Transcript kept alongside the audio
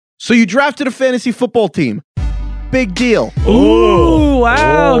So you drafted a fantasy football team. Big deal. Ooh,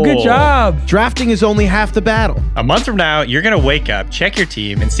 wow, good job. Drafting is only half the battle. A month from now, you're going to wake up, check your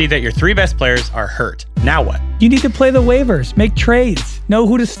team, and see that your 3 best players are hurt. Now what? You need to play the waivers, make trades, know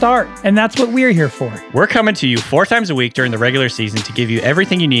who to start, and that's what we're here for. We're coming to you 4 times a week during the regular season to give you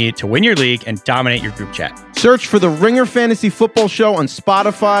everything you need to win your league and dominate your group chat. Search for the Ringer Fantasy Football Show on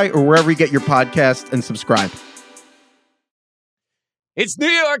Spotify or wherever you get your podcasts and subscribe. It's New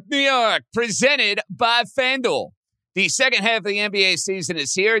York, presented by FanDuel. The second half of the NBA season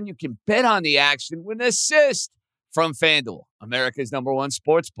is here, and you can bet on the action with an assist from FanDuel, America's #1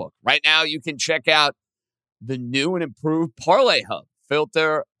 sportsbook. Right now, you can check out the new and improved Parlay Hub.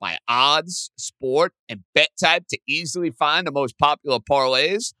 Filter by odds, sport, and bet type to easily find the most popular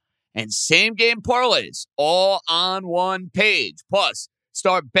parlays and same-game parlays all on one page. Plus,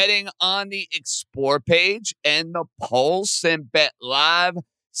 start betting on the Explore page and the Pulse and bet live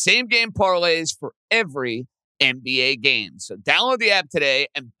same-game parlays for every NBA game. So download the app today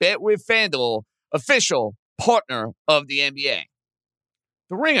and bet with FanDuel, official partner of the NBA.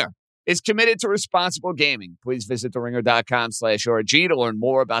 The Ringer is committed to responsible gaming. Please visit theringer.com/RG to learn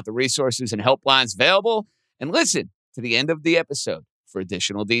more about the resources and helplines available, and listen to the end of the episode for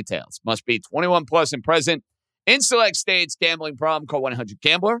additional details. Must be 21 plus and present in select states. Gambling problem? Call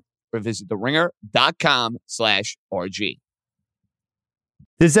 1-800-GAMBLER or visit theringer.com/RG.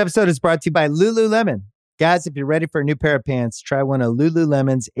 This episode is brought to you by Lululemon. Guys, if you're ready for a new pair of pants, try one of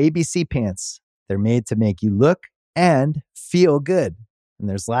Lululemon's ABC pants. They're made to make you look and feel good. And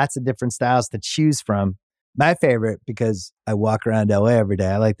there's lots of different styles to choose from. My favorite, because I walk around LA every day,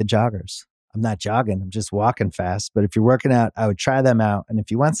 I like the joggers. I'm not jogging, I'm just walking fast. But if you're working out, I would try them out. And if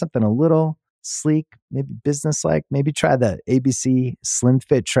you want something a little sleek, maybe business-like, maybe try the ABC Slim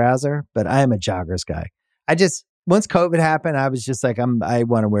Fit trouser. But I am a joggers guy. Once COVID happened, I was just like, I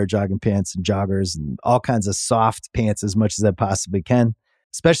want to wear jogging pants and joggers and all kinds of soft pants as much as I possibly can,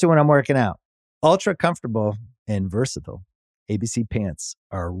 especially when I'm working out. Ultra comfortable and versatile. ABC pants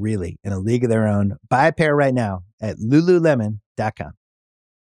are really in a league of their own. Buy a pair right now at Lululemon.com.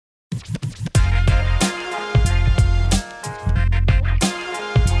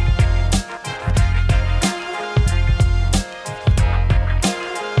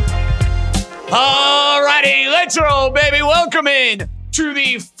 All righty, let's roll, baby. Welcome in to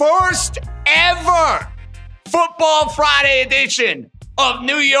the first ever Football Friday edition of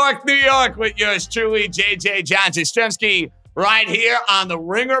New York with yours truly, JJ John Jastrzemski, right here on the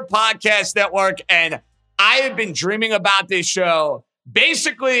Ringer Podcast Network. And I have been dreaming about this show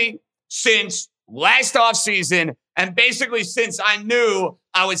basically since last offseason, and basically since I knew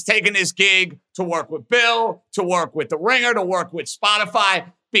I was taking this gig to work with Bill, to work with the Ringer, to work with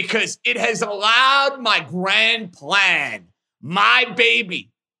Spotify, because it has allowed my grand plan, my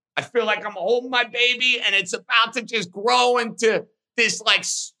baby. I feel like I'm holding my baby and it's about to just grow into this like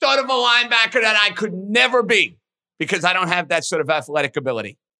stud of a linebacker that I could never be because I don't have that sort of athletic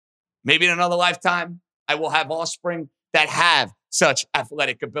ability. Maybe in another lifetime, I will have offspring that have such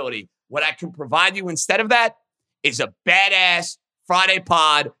athletic ability. What I can provide you instead of that is a badass Friday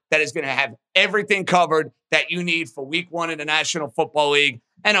pod that is going to have everything covered that you need for week 1 in the National Football League.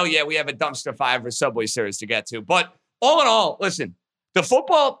 And oh yeah, we have a dumpster fire for Subway Series to get to. But all in all, listen, the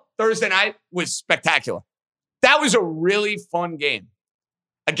football Thursday night was spectacular. That was a really fun game.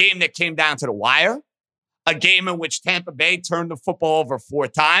 A game that came down to the wire. A game in which Tampa Bay turned the football over 4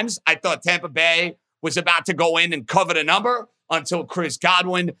 times. I thought Tampa Bay was about to go in and cover the number until Chris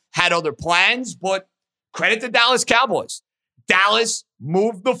Godwin had other plans. But credit to Dallas Cowboys. Dallas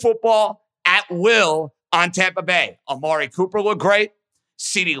moved the football at will on Tampa Bay. Amari Cooper looked great.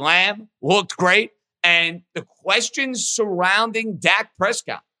 CeeDee Lamb looked great. And the questions surrounding Dak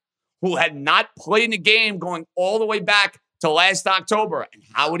Prescott, who had not played in the game going all the way back to last October, and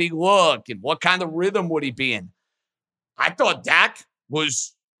how would he look and what kind of rhythm would he be in? I thought Dak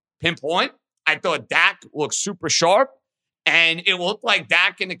was pinpoint. I thought Dak looked super sharp. And it looked like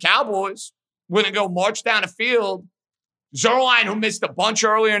Dak and the Cowboys were going to go march down the field. Zerline, who missed a bunch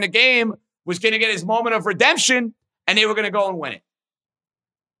earlier in the game, was going to get his moment of redemption, and they were going to go and win it.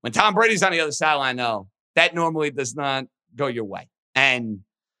 When Tom Brady's on the other sideline, though, that normally does not go your way. And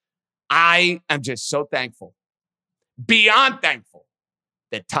I am just so thankful, beyond thankful,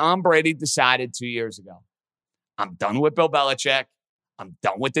 that Tom Brady decided 2 years ago, I'm done with Bill Belichick. I'm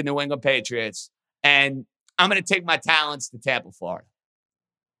done with the New England Patriots. And I'm going to take my talents to Tampa, Florida.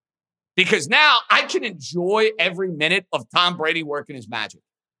 Because now I can enjoy every minute of Tom Brady working his magic.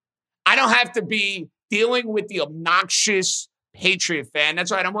 I don't have to be dealing with the obnoxious Patriot fan. That's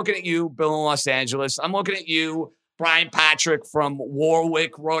right. I'm looking at you, Bill in Los Angeles. I'm looking at you, Brian Patrick from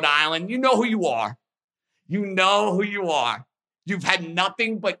Warwick, Rhode Island. You know who you are. You know who you are. You've had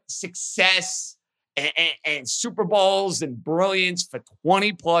nothing but success and Super Bowls and brilliance for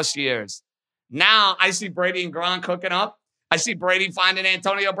 20 plus years. Now I see Brady and Gronk cooking up. I see Brady finding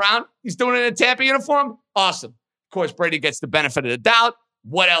Antonio Brown. He's doing it in a Tampa uniform. Awesome. Of course, Brady gets the benefit of the doubt.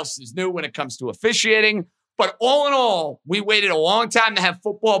 What else is new when it comes to officiating? But all in all, we waited a long time to have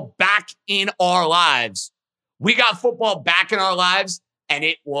football back in our lives. We got football back in our lives, and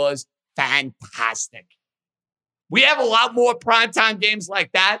it was fantastic. We have a lot more primetime games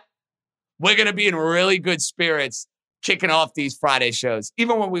like that. We're going to be in really good spirits kicking off these Friday shows,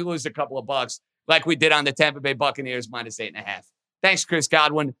 even when we lose a couple of bucks like we did on the Tampa Bay Buccaneers -8.5. Thanks, Chris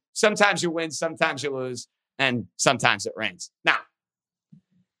Godwin. Sometimes you win, sometimes you lose, and sometimes it rains. Now,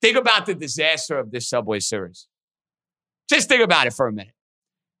 think about the disaster of this Subway Series. Just think about it for a minute.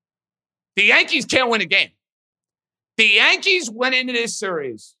 The Yankees can't win a game. The Yankees went into this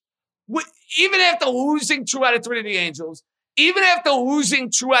series, even after losing 2 out of 3 to the Angels, even after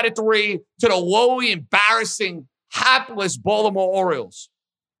losing 2 out of 3 to the lowly, embarrassing, hapless Baltimore Orioles,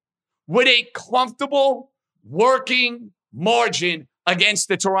 with a comfortable working margin against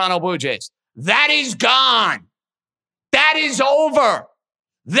the Toronto Blue Jays. That is gone. That is over.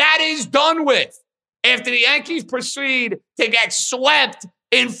 That is done with after the Yankees proceed to get swept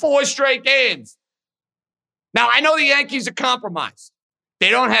in 4 straight games. Now, I know the Yankees are compromised. They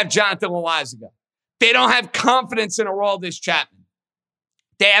don't have Jonathan Loaisiga. They don't have confidence in Aroldis Chapman.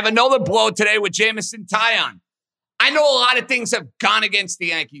 They have another blow today with Jameson Taillon. I know a lot of things have gone against the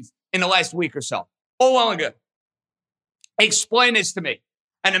Yankees in the last week or so. Oh, well and good. Explain this to me.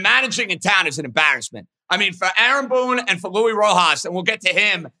 And the managing in town is an embarrassment. I mean, for Aaron Boone and for Luis Rojas, and we'll get to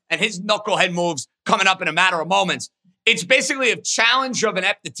him and his knucklehead moves coming up in a matter of moments, it's basically a challenge of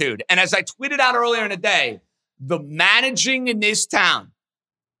ineptitude. And as I tweeted out earlier in the day, the managing in this town,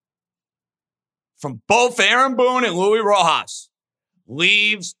 from both Aaron Boone and Luis Rojas,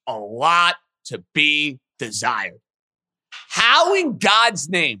 leaves a lot to be desired. How in God's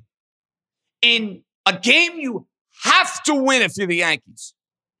name, in a game you have to win if you're the Yankees,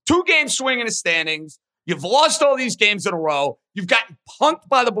 2-game swing in the standings, you've lost all these games in a row, you've gotten punked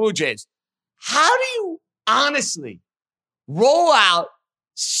by the Blue Jays, how do you honestly roll out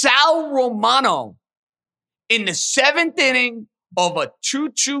Sal Romano in the 7th inning of a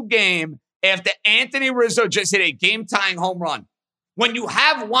 2-2 game after Anthony Rizzo just hit a game-tying home run when you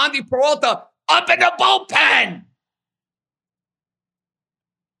have Wandy Peralta up in the bullpen?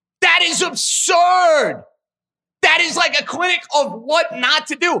 That is absurd. That is like a clinic of what not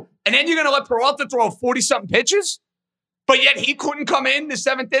to do. And then you're going to let Peralta throw 40-something pitches, but yet he couldn't come in the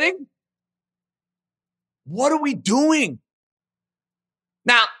 7th inning? What are we doing?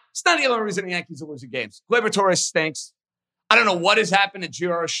 Now, it's not the only reason the Yankees are losing games. Gleyber Torres stinks. I don't know what has happened to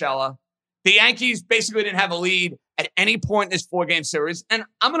Gio Urshela. The Yankees basically didn't have a lead at any point in this 4-game series, and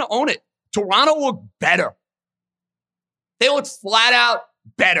I'm going to own it. Toronto looked better. They looked flat out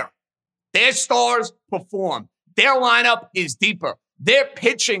better. Their stars performed. Their lineup is deeper. Their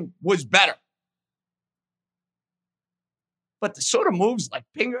pitching was better. But the sort of moves like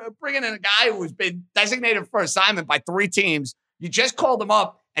bringing in a guy who has been designated for assignment by 3 teams, you just called him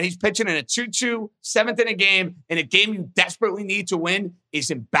up and he's pitching in a 2-2, 7th inning game in a game you desperately need to win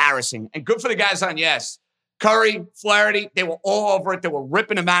is embarrassing. And good for the guys on yes. Curry, Flaherty, they were all over it. They were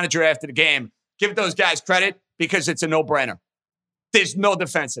ripping the manager after the game. Give those guys credit because it's a no-brainer. There's no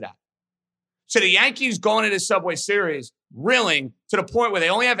defense of that. So the Yankees going into the Subway Series reeling to the point where they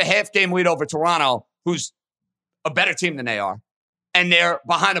only have a half-game lead over Toronto, who's a better team than they are, and they're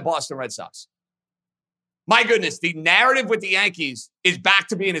behind the Boston Red Sox. My goodness, the narrative with the Yankees is back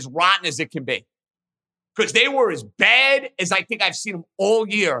to being as rotten as it can be because they were as bad as I think I've seen them all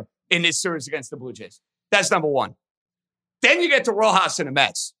year in this series against the Blue Jays. That's number one. Then you get to Rojas and the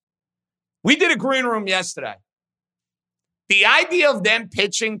Mets. We did a green room yesterday. The idea of them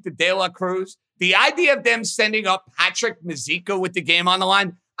pitching to De La Cruz, the idea of them sending up Patrick Mazeika with the game on the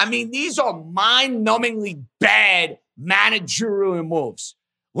line, I mean, these are mind-numbingly bad managerial moves.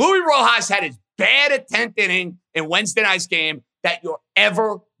 Luis Rojas had as bad a 10th inning in Wednesday night's game that you're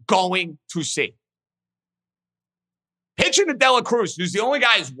ever going to see. Pitching to De La Cruz, who's the only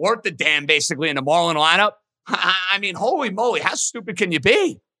guy who's worth the damn, basically, in the Marlin lineup. I mean, holy moly, how stupid can you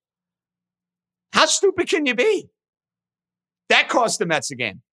be? How stupid can you be? That cost the Mets a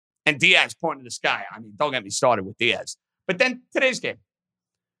game. And Diaz pointing to the sky. I mean, don't get me started with Diaz. But then today's game.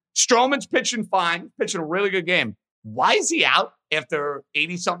 Stroman's pitching fine, pitching a really good game. Why is he out after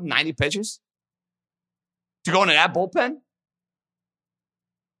 80-something, 90 pitches? To go into that bullpen?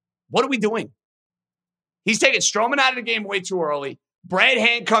 What are we doing? He's taking Stroman out of the game way too early. Brad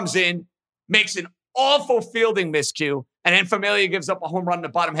Hand comes in, makes an awful fielding miscue, and then Familia gives up a home run in the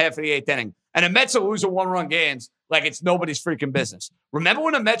bottom half of the 8th inning. And the Mets are losing one-run games like it's nobody's freaking business. Remember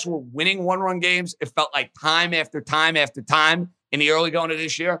when the Mets were winning one-run games? It felt like time after time after time in the early going of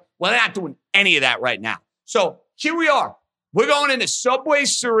this year. Well, they're not doing any of that right now. So here we are. We're going into Subway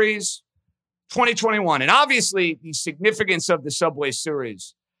Series 2021. And obviously, the significance of the Subway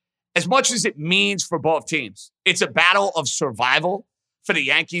Series, as much as it means for both teams, it's a battle of survival for the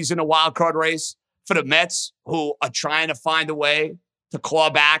Yankees in a wild card race, for the Mets, who are trying to find a way to claw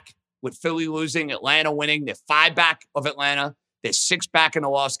back with Philly losing, Atlanta winning. They're 5 back of Atlanta. They're 6 back in the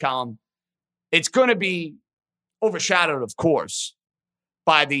loss column. It's going to be overshadowed, of course,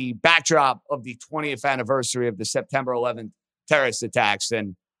 by the backdrop of the 20th anniversary of the September 11th terrorist attacks.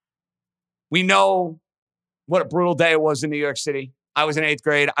 And we know what a brutal day it was in New York City. I was in 8th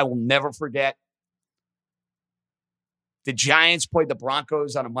grade. I will never forget. The Giants played the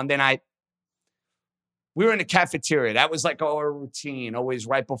Broncos on a Monday night. We were in the cafeteria. That was like our routine, always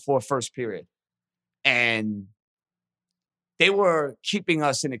right before first period. And they were keeping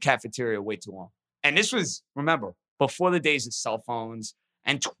us in the cafeteria way too long. And this was, remember, before the days of cell phones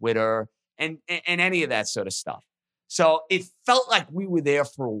and Twitter and any of that sort of stuff. So it felt like we were there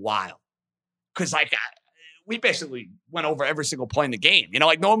for a while. Because, like, we basically went over every single play in the game. You know,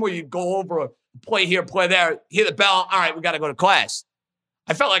 like normally you'd go over a play here, play there, hear the bell. All right, we got to go to class.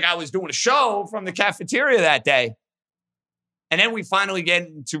 I felt like I was doing a show from the cafeteria that day. And then we finally get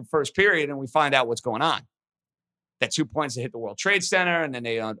into first period and we find out what's going on. That 2 points that hit the World Trade Center, and then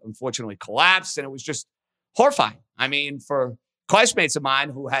they unfortunately collapsed. And it was just horrifying. I mean, for classmates of mine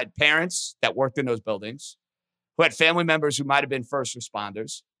who had parents that worked in those buildings, who had family members who might have been first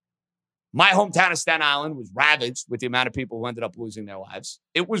responders, my hometown of Staten Island was ravaged with the amount of people who ended up losing their lives.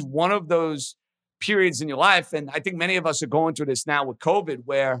 It was one of those periods in your life, and I think many of us are going through this now with COVID,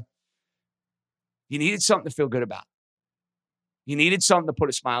 where you needed something to feel good about. You needed something to put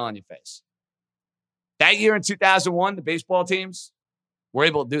a smile on your face. That year in 2001, the baseball teams were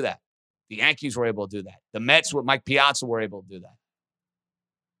able to do that. The Yankees were able to do that. The Mets with Mike Piazza were able to do that.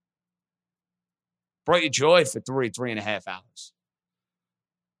 Brought you joy for 3.5 hours.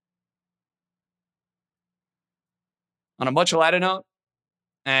 On a much lighter note,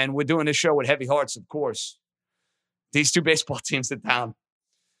 and we're doing this show with heavy hearts, of course, these two baseball teams in town,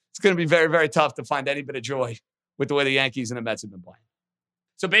 it's going to be very, very tough to find any bit of joy with the way the Yankees and the Mets have been playing.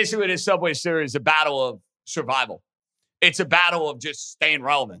 So basically, this Subway Series is a battle of survival. It's a battle of just staying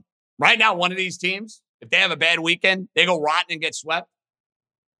relevant. Right now, one of these teams, if they have a bad weekend, they go rotten and get swept,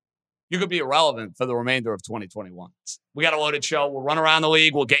 you could be irrelevant for the remainder of 2021. We got a loaded show. We'll run around the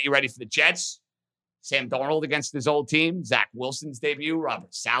league. We'll get you ready for the Jets. Sam Darnold against his old team. Zach Wilson's debut.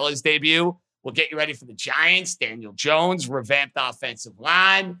 Robert Saleh's debut. We'll get you ready for the Giants. Daniel Jones, revamped offensive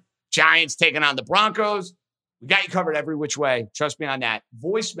line. Giants taking on the Broncos. We got you covered every which way. Trust me on that.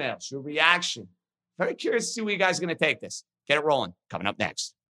 Voicemails, your reaction. Very curious to see where you guys are going to take this. Get it rolling. Coming up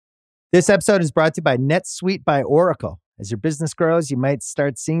next. This episode is brought to you by NetSuite by Oracle. As your business grows, you might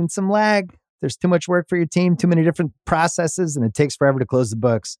start seeing some lag. There's too much work for your team, too many different processes, and it takes forever to close the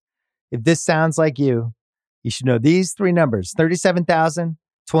books. If this sounds like you, you should know these 3 numbers: 37,000,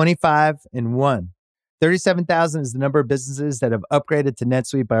 25, and 1. 37,000 is the number of businesses that have upgraded to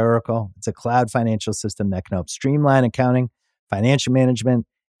NetSuite by Oracle. It's a cloud financial system that can help streamline accounting, financial management,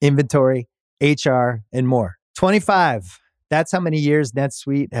 inventory, HR, and more. 25, that's how many years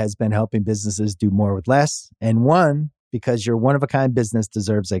NetSuite has been helping businesses do more with less. And 1, because your one-of-a-kind business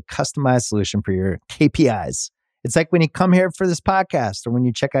deserves a customized solution for your KPIs. It's like when you come here for this podcast or when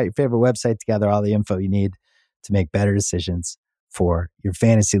you check out your favorite website to gather all the info you need to make better decisions for your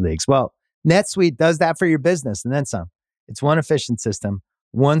fantasy leagues. Well, NetSuite does that for your business and then some. It's one efficient system,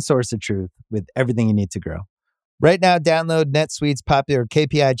 one source of truth with everything you need to grow. Right now, download NetSuite's popular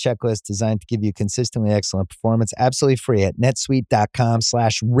KPI checklist designed to give you consistently excellent performance absolutely free at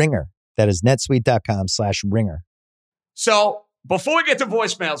netsuite.com/ringer. That is netsuite.com/ringer. So before we get to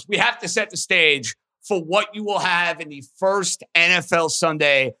voicemails, we have to set the stage for what you will have in the first NFL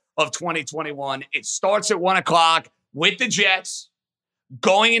Sunday of 2021. It starts at 1 o'clock with the Jets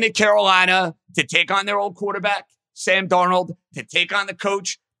going into Carolina to take on their old quarterback, Sam Darnold, to take on the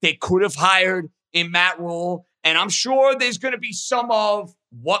coach they could have hired in Matt Rule. And I'm sure there's going to be some of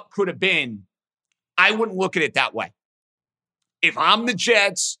what could have been. I wouldn't look at it that way. If I'm the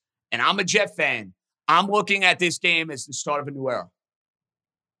Jets and I'm a Jet fan, I'm looking at this game as the start of a new era.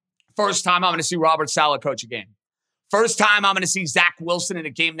 First time I'm going to see Robert Saleh coach a game. First time I'm going to see Zach Wilson in a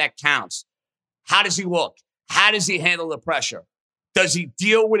game that counts. How does he look? How does he handle the pressure? Does he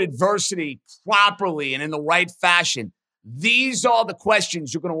deal with adversity properly and in the right fashion? These are the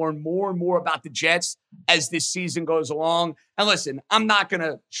questions you're going to learn more and more about the Jets as this season goes along. And listen, I'm not going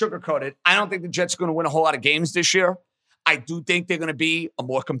to sugarcoat it. I don't think the Jets are going to win a whole lot of games this year. I do think they're going to be a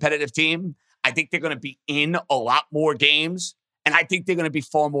more competitive team. I think they're going to be in a lot more games. And I think they're going to be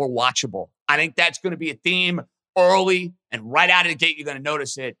far more watchable. I think that's going to be a theme early and right out of the gate. You're going to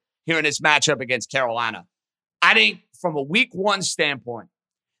notice it here in this matchup against Carolina. I think from a week one standpoint,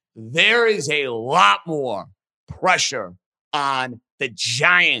 there is a lot more pressure on the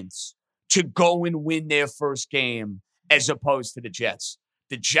Giants to go and win their first game as opposed to the Jets.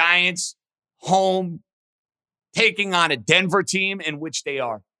 The Giants home taking on a Denver team in which they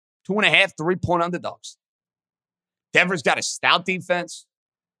are 2.5, 3-point underdogs. Denver's got a stout defense.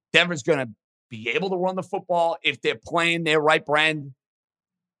 Denver's going to be able to run the football if they're playing their right brand,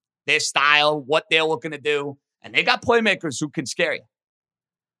 their style, what they're looking to do. And they got playmakers who can scare you.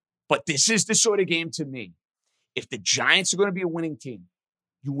 But this is the sort of game to me. If the Giants are going to be a winning team,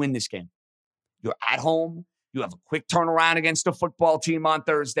 you win this game. You're at home. You have a quick turnaround against a football team on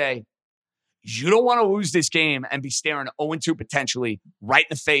Thursday. You don't want to lose this game and be staring 0-2 potentially right in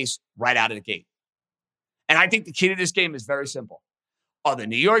the face, right out of the gate. And I think the key to this game is very simple. Are the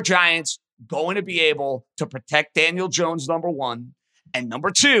New York Giants going to be able to protect Daniel Jones, number one? And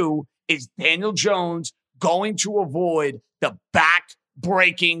number two, is Daniel Jones going to avoid the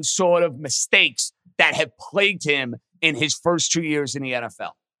back-breaking sort of mistakes that have plagued him in his first 2 years in the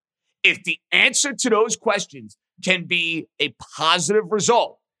NFL? If the answer to those questions can be a positive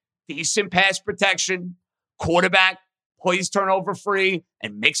result, decent pass protection, quarterback plays turnover free,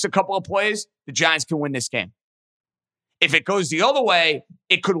 and makes a couple of plays, the Giants can win this game. If it goes the other way,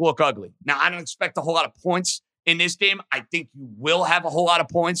 it could look ugly. Now, I don't expect a whole lot of points in this game. I think you will have a whole lot of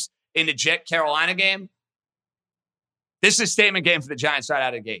points in the Jet-Carolina game. This is a statement game for the Giants right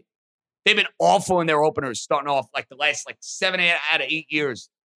out of the gate. They've been awful in their openers starting off like the last 7 out of 8 years.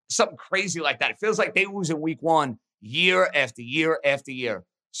 Something crazy like that. It feels like they lose in week one year after year after year.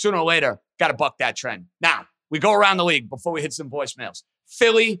 Sooner or later, got to buck that trend. Now, we go around the league before we hit some voicemails.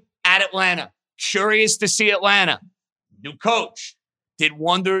 Philly at Atlanta. Curious to see Atlanta. New coach. Did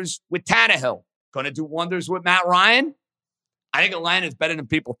wonders with Tannehill. Going to do wonders with Matt Ryan. I think Atlanta is better than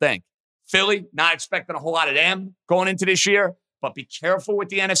people think. Philly, not expecting a whole lot of them going into this year, but be careful with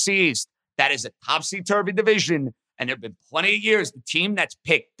the NFC East. That is a topsy-turvy division, and there have been plenty of years the team that's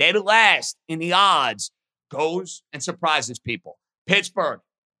picked dead last in the odds goes and surprises people. Pittsburgh,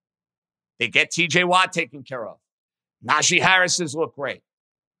 they get T.J. Watt taken care of. Najee Harris's look great.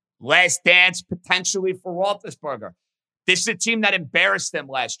 Last dance potentially for Roethlisberger. This is a team that embarrassed them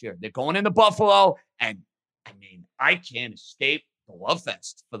last year. They're going into Buffalo, and I can't escape the love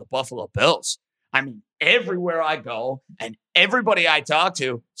fest for the Buffalo Bills. Everywhere I go and everybody I talk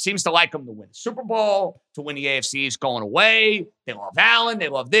to seems to like them to win the Super Bowl, to win the AFC East going away. They love Allen. They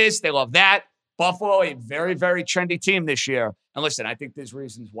love this. They love that. Buffalo, a very, very trendy team this year. And listen, I think there's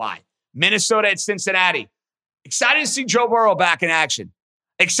reasons why. Minnesota at Cincinnati. Excited to see Joe Burrow back in action.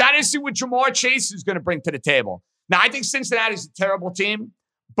 Excited to see what Jamar Chase is going to bring to the table. Now, I think Cincinnati's a terrible team.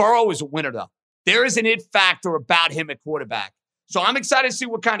 Burrow is a winner, though. There is an it factor about him at quarterback. So I'm excited to see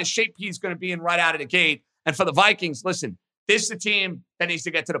what kind of shape he's going to be in right out of the gate. And for the Vikings, listen, this is a team that needs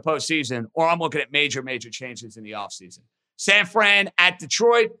to get to the postseason, or I'm looking at major, major changes in the offseason. San Fran at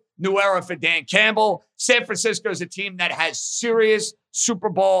Detroit, new era for Dan Campbell. San Francisco is a team that has serious Super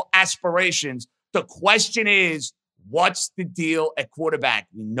Bowl aspirations. The question is, what's the deal at quarterback?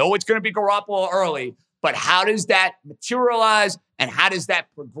 We know it's going to be Garoppolo early, but how does that materialize and how does that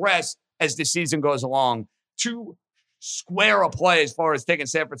progress as the season goes along? Too square a play as far as taking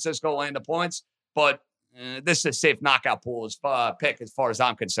San Francisco laying the points, but this is a safe knockout pool pick as far as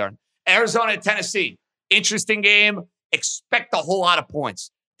I'm concerned. Arizona at Tennessee, interesting game. Expect a whole lot of points.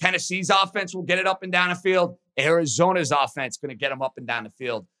 Tennessee's offense will get it up and down the field. Arizona's offense going to get them up and down the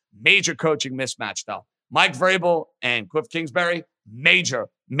field. Major coaching mismatch, though. Mike Vrabel and Cliff Kingsbury, major,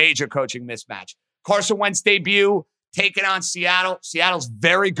 major coaching mismatch. Carson Wentz debut, taking on Seattle. Seattle's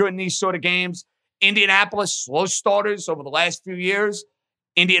very good in these sort of games. Indianapolis, slow starters over the last few years.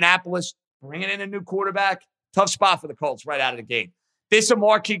 Indianapolis bringing in a new quarterback. Tough spot for the Colts right out of the gate. This is a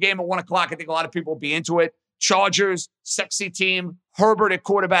marquee game at 1 o'clock. I think a lot of people will be into it. Chargers, sexy team. Herbert at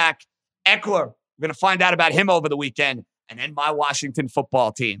quarterback. Eckler, we're going to find out about him over the weekend. And then my Washington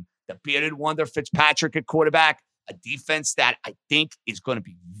football team. The bearded wonder Fitzpatrick at quarterback. A defense that I think is going to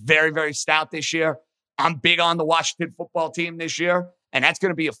be very, very stout this year. I'm big on the Washington football team this year, and that's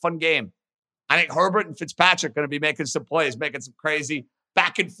going to be a fun game. I think Herbert and Fitzpatrick are going to be making some plays, making some crazy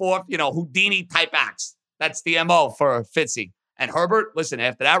back and forth, Houdini type acts. That's the MO for Fitzy. And Herbert, listen,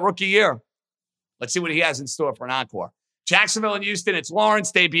 after that rookie year, let's see what he has in store for an encore. Jacksonville and Houston, it's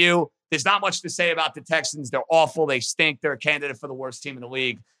Lawrence debut. There's not much to say about the Texans. They're awful. They stink. They're a candidate for the worst team in the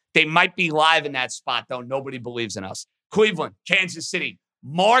league. They might be live in that spot, though. Nobody believes in us. Cleveland, Kansas City,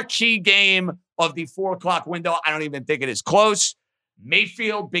 marquee game of the 4 o'clock window. I don't even think it is close.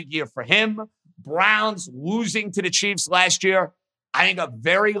 Mayfield, big year for him. Browns losing to the Chiefs last year. I think a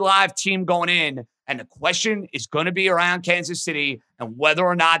very live team going in. And the question is going to be around Kansas City and whether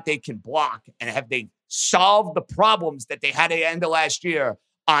or not they can block and have they solved the problems that they had at the end of last year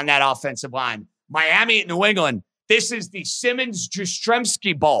on that offensive line. Miami at New England. This is the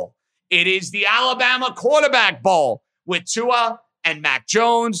Simmons-Jastrzemski Bowl. It is the Alabama Quarterback Bowl with Tua and Mac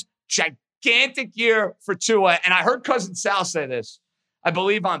Jones. Gigantic year for Tua. And I heard Cousin Sal say this, I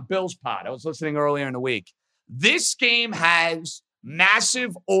believe on Bill's pod. I was listening earlier in the week. This game has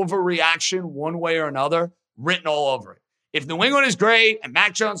massive overreaction one way or another written all over it. If New England is great and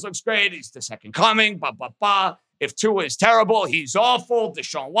Mac Jones looks great, he's the second coming, blah, blah, blah. If Tua is terrible, he's awful,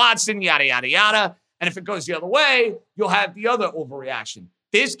 Deshaun Watson, yada, yada, yada. And if it goes the other way, you'll have the other overreaction.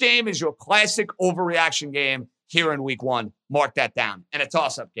 This game is your classic overreaction game here in week 1. Mark that down. And a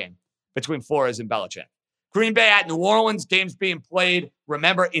toss-up game between Flores and Belichick. Green Bay at New Orleans, games being played,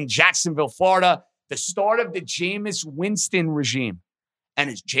 remember, in Jacksonville, Florida. The start of the Jameis Winston regime. And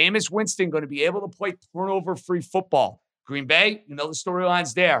is Jameis Winston going to be able to play turnover-free football? Green Bay, you know the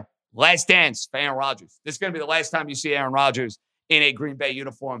storyline's there. Last dance for Aaron Rodgers. This is going to be the last time you see Aaron Rodgers in a Green Bay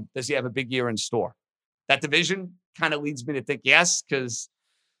uniform. Does he have a big year in store? That division kind of leads me to think yes, because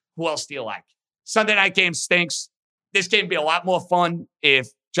who else do you like? Sunday night game stinks. This game would be a lot more fun if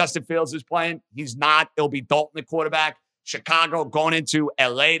Justin Fields is playing. He's not. It'll be Dalton, the quarterback. Chicago going into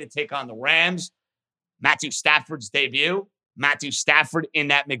L.A. to take on the Rams. Matthew Stafford's debut. Matthew Stafford in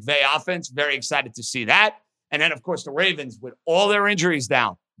that McVay offense. Very excited to see that. And then, of course, the Ravens with all their injuries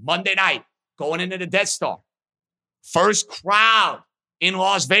down. Monday night, going into the Death Star. First crowd in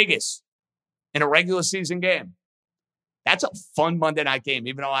Las Vegas in a regular season game. That's a fun Monday night game,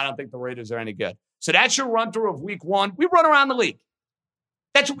 even though I don't think the Raiders are any good. So that's your run-through of week 1. We run around the league.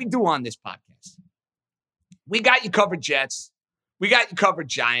 That's what we do on this podcast. We got you covered, Jets. We got you covered,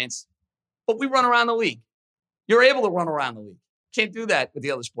 Giants. But we run around the league. You're able to run around the league. Can't do that with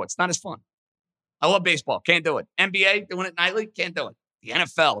the other sports. Not as fun. I love baseball. Can't do it. NBA, doing it nightly. Can't do it. The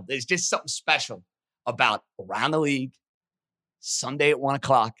NFL, there's just something special about around the league, Sunday at 1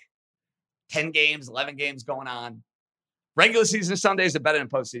 o'clock, 10 games, 11 games going on. Regular season Sundays are better than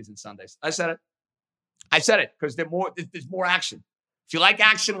postseason Sundays. I said it because there's more action. If you like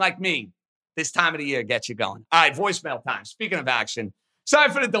action like me, this time of the year gets you going. All right, voicemail time. Speaking of action, sorry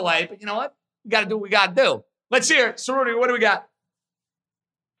for the delay, but you know what? We got to do what we got to do. Let's hear it. Cerruti, what do we got?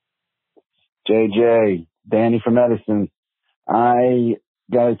 JJ, Danny from Edison. I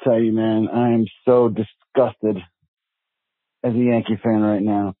got to tell you, man, I'm so disgusted as a Yankee fan right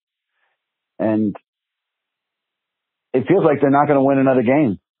now. And it feels like they're not going to win another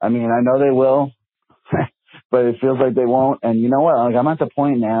game. I mean, I know they will, but it feels like they won't. And you know what? Like, I'm at the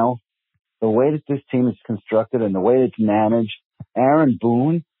point now, the way that this team is constructed and the way it's managed, Aaron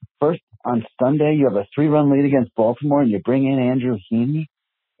Boone, first on Sunday, you have a 3-run lead against Baltimore and you bring in Andrew Heaney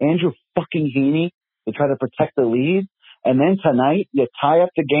to try to protect the lead. And then tonight you tie up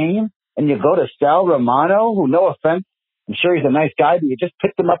the game and you go to Sal Romano, who, no offense, I'm sure he's a nice guy, but you just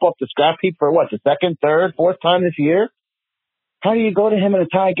picked him up off the scrap heap for what, the second, third, fourth time this year? How do you go to him in a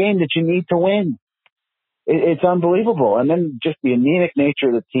tie game that you need to win? It's unbelievable. And then just the anemic nature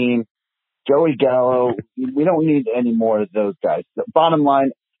of the team, Joey Gallo, we don't need any more of those guys. The bottom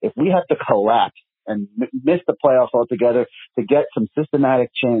line, if we have to collapse and miss the playoffs altogether to get some systematic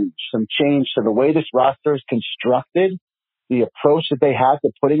change, some change to the way this roster is constructed, the approach that they have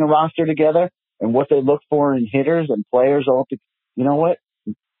to putting a roster together and what they look for in hitters and players, you know what?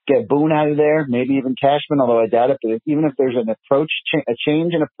 Get Boone out of there, maybe even Cashman, although I doubt it. But even if there's an approach, a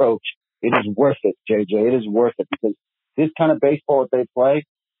change in approach, it is worth it, JJ. It is worth it because this kind of baseball that they play,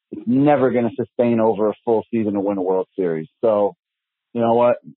 it's never going to sustain over a full season to win a World Series. So, you know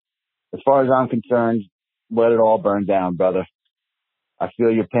what? As far as I'm concerned, let it all burn down, brother. I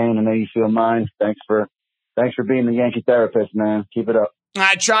feel your pain. I know you feel mine. Thanks for being the Yankee therapist, man. Keep it up.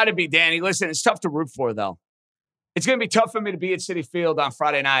 I try to be, Danny. Listen, it's tough to root for, though. It's going to be tough for me to be at Citi Field on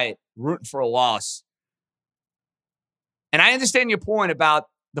Friday night rooting for a loss. And I understand your point about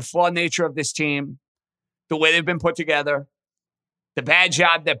the flawed nature of this team, the way they've been put together, the bad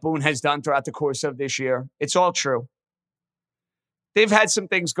job that Boone has done throughout the course of this year. It's all true. They've had some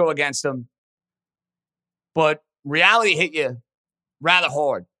things go against them, but reality hit you rather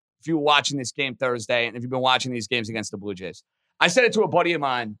hard if you were watching this game Thursday and if you've been watching these games against the Blue Jays. I said it to a buddy of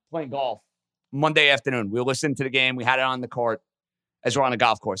mine playing golf Monday afternoon. We were listening to the game. We had it on the court as we're on the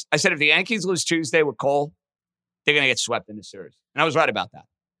golf course. I said, if the Yankees lose Tuesday with Cole, they're going to get swept in the series. And I was right about that.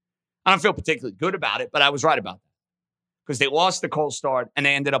 I don't feel particularly good about it, but I was right about that. Because they lost the Cole start and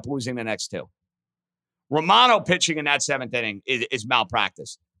they ended up losing the next two. Romano pitching in that seventh inning is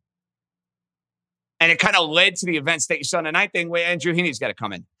malpractice. And it kind of led to the events that you saw in the ninth inning where Andrew Heaney's got to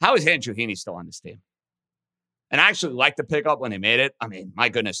come in. How is Andrew Heaney still on this team? And I actually liked the pickup when they made it. I mean, my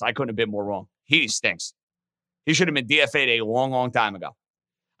goodness, I couldn't have been more wrong. Heaney stinks. He should have been DFA'd a long, long time ago.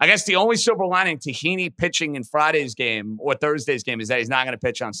 I guess the only silver lining to Heaney pitching in Friday's game or Thursday's game is that he's not going to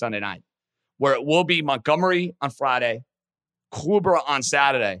pitch on Sunday night, where it will be Montgomery on Friday, Kluber on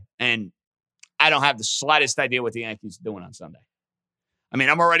Saturday, and I don't have the slightest idea what the Yankees are doing on Sunday. I mean,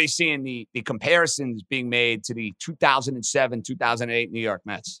 I'm already seeing the comparisons being made to the 2007, 2008 New York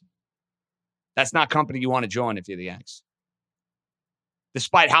Mets. That's not company you want to join if you're the Yanks.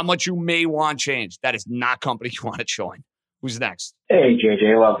 Despite how much you may want change, that is not company you want to join. Who's next? Hey,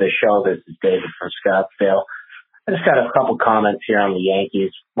 JJ, love the show. This is David from Scottsdale. I just got a couple comments here on the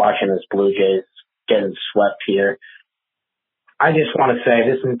Yankees, watching this Blue Jays getting swept here. I just want to say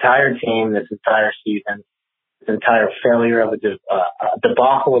this entire team, this entire season, this entire failure of a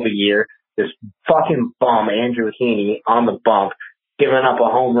debacle of a year, this fucking bum, Andrew Heaney, on the bump, giving up a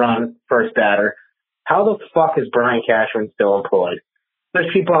home run first batter. How the fuck is Brian Cashman still employed?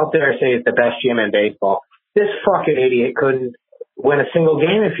 There's people out there say it's the best GM in baseball. This fucking idiot couldn't win a single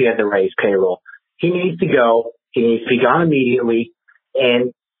game if he had to raise payroll. He needs to go. He needs to be gone immediately.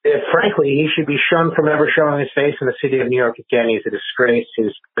 And frankly, he should be shunned from ever showing his face in the city of New York again. He's a disgrace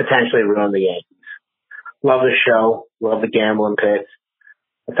who's potentially ruined the Yankees. Love the show. Love the gambling pits.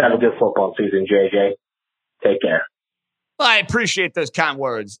 Let's have a good football season, JJ. Take care. Well, I appreciate those kind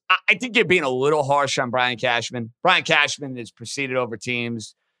words. I think you're being a little harsh on Brian Cashman. Brian Cashman has proceeded over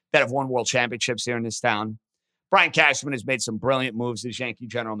teams that have won world championships here in this town. Brian Cashman has made some brilliant moves as Yankee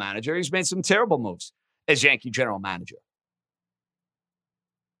general manager. He's made some terrible moves as Yankee general manager.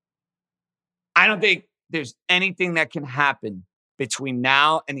 I don't think there's anything that can happen between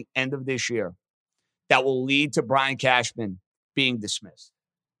now and the end of this year that will lead to Brian Cashman being dismissed.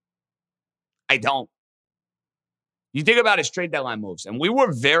 I don't. You think about his trade deadline moves, and we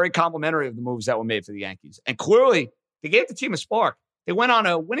were very complimentary of the moves that were made for the Yankees. And clearly, they gave the team a spark. They went on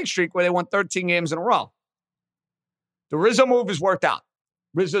a winning streak where they won 13 games in a row. The Rizzo move has worked out.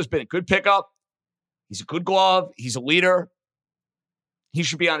 Rizzo's been a good pickup. He's a good glove. He's a leader. He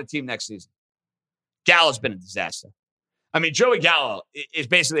should be on the team next season. Gallo's been a disaster. I mean, Joey Gallo is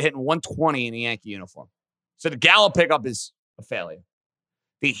basically hitting 120 in the Yankee uniform. So the Gallo pickup is a failure.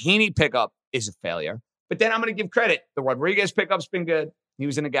 The Heaney pickup is a failure. But then I'm going to give credit. The Rodriguez pickup's been good. He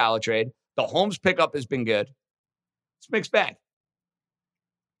was in a Gallo trade. The Holmes pickup has been good. It's a mixed bag.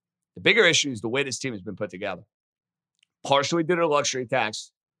 The bigger issue is the way this team has been put together. Partially due to luxury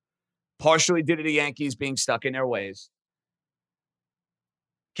tax. Partially due to the Yankees being stuck in their ways.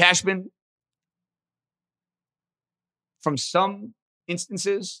 Cashman, from some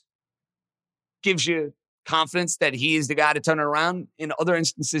instances, gives you confidence that he is the guy to turn it around. In other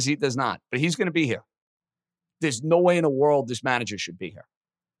instances, he does not. But he's going to be here. There's no way in the world this manager should be here.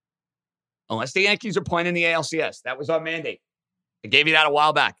 Unless the Yankees are playing in the ALCS. That was our mandate. I gave you that a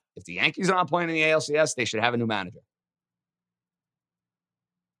while back. If the Yankees are not playing in the ALCS, they should have a new manager.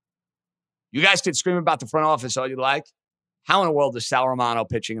 You guys could scream about the front office all you like. How in the world is Sal Romano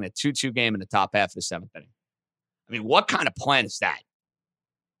pitching in a 2-2 game in the top half of the seventh inning? I mean, what kind of plan is that?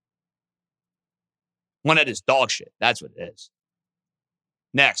 One that is dog shit. That's what it is.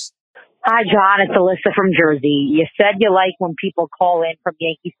 Next. Hi, John. It's Alyssa from Jersey. You said you like when people call in from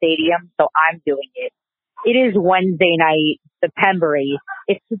Yankee Stadium, so I'm doing it. It is Wednesday night, September 8th.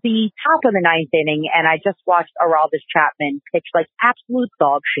 It's the top of the ninth inning, and I just watched Aroldis Chapman pitch like absolute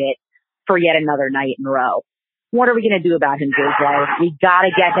dog shit for yet another night in a row. What are we going to do about him, JJ? We got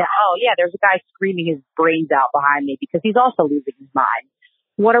to get him. Oh, yeah, there's a guy screaming his brains out behind me because he's also losing his mind.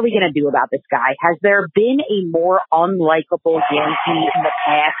 What are we going to do about this guy? Has there been a more unlikable Yankee in the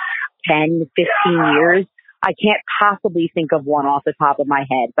past 10, 15 years? I can't possibly think of one off the top of my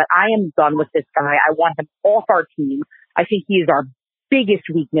head, but I am done with this guy. I want him off our team. I think he is our biggest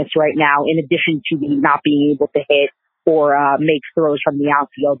weakness right now, in addition to not being able to hit or make throws from the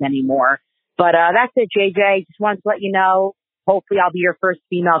outfield anymore. But that's it, JJ. Just wanted to let you know, hopefully I'll be your first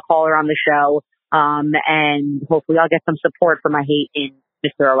female caller on the show, and hopefully I'll get some support for my hate in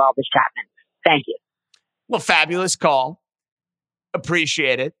Mr. Aroldis Chapman. Thank you. Well, fabulous call.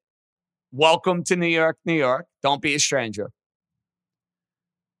 Appreciate it. Welcome to New York, New York. Don't be a stranger.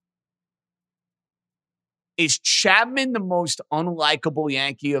 Is Chapman the most unlikable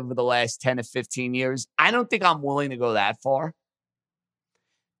Yankee over the last 10 to 15 years? I don't think I'm willing to go that far.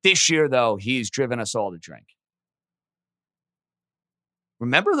 This year, though, he's driven us all to drink.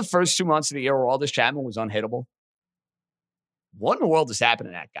 Remember the first 2 months of the year where Aroldis Chapman was unhittable? What in the world has happened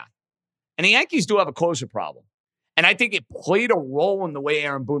to that guy? And the Yankees do have a closer problem. And I think it played a role in the way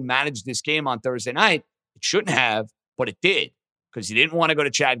Aaron Boone managed this game on Thursday night. It shouldn't have, but it did. Because he didn't want to go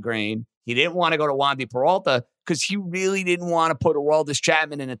to Chad Green. He didn't want to go to Wandy Peralta because he really didn't want to put Aroldis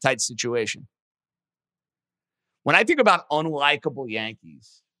Chapman in a tight situation. When I think about unlikable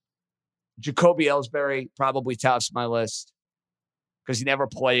Yankees, Jacoby Ellsbury probably tops my list because he never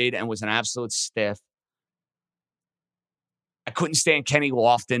played and was an absolute stiff. I couldn't stand Kenny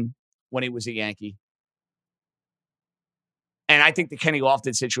Lofton when he was a Yankee. And I think the Kenny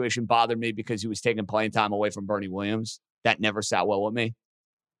Lofton situation bothered me because he was taking playing time away from Bernie Williams. That never sat well with me.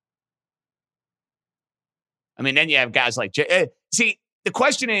 I mean, then you have guys like see, the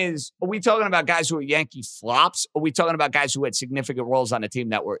question is, are we talking about guys who are Yankee flops? Or are we talking about guys who had significant roles on the team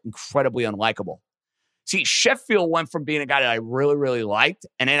that were incredibly unlikable? See, Sheffield went from being a guy that I really, really liked,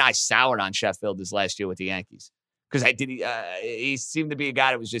 and then I soured on Sheffield this last year with the Yankees. Because he seemed to be a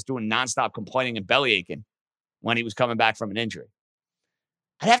guy that was just doing nonstop complaining and belly aching when he was coming back from an injury.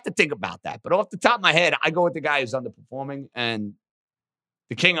 I'd have to think about that. But off the top of my head, I go with the guy who's underperforming. And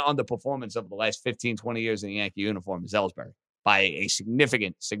the king of underperformance over the last 15, 20 years in the Yankee uniform is Ellsbury by a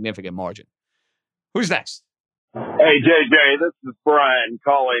significant, significant margin. Who's next? Hey, JJ, this is Brian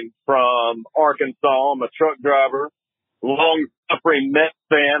calling from Arkansas. I'm a truck driver, long-suffering Mets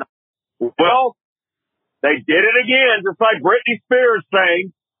fan. Well, they did it again, just like Britney Spears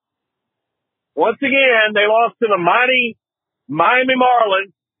saying. Once again, they lost to the mighty Miami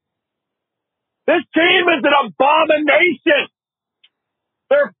Marlins. This team is an abomination.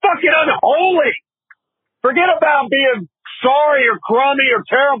 They're fucking unholy. Forget about being sorry or crummy or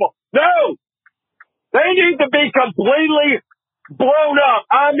terrible. No. They need to be completely blown up.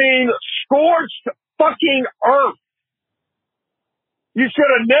 I mean, scorched fucking earth. You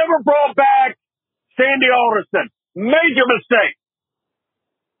should have never brought back Sandy Alderson. Major mistake.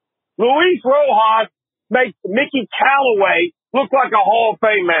 Luis Rojas makes Mickey Callaway look like a Hall of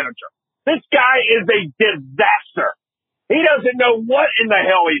Fame manager. This guy is a disaster. He doesn't know what in the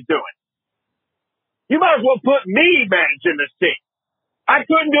hell he's doing. You might as well put me managing this team. I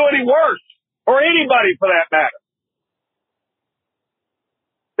couldn't do any worse, or anybody for that matter.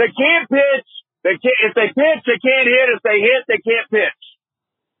 They can't pitch. If they pitch, they can't hit. If they hit, they can't pitch.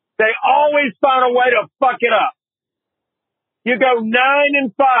 They always find a way to fuck it up. You go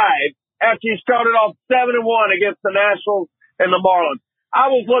 9-5 after you started off 7-1 against the Nationals and the Marlins. I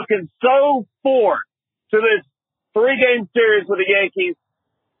was looking so forward to this 3-game series with the Yankees,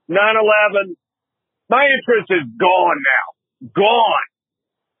 9-11. My interest is gone now. Gone.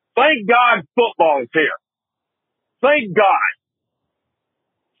 Thank God football is here. Thank God.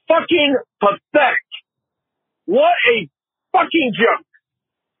 Fucking pathetic. What a fucking joke.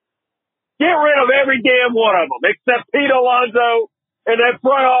 Get rid of every damn one of them, except Pete Alonso and that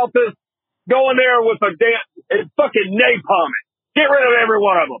front office going there with a damn fucking napalm it. Get rid of every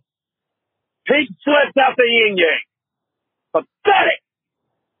one of them. Pete slips out the yin-yang. Pathetic.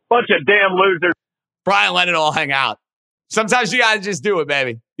 Bunch of damn losers. Brian, let it all hang out. Sometimes you got to just do it,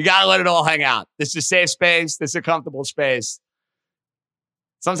 baby. You got to let it all hang out. This is a safe space. This is a comfortable space.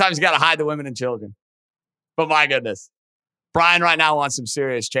 Sometimes you got to hide the women and children. But my goodness. Brian right now wants some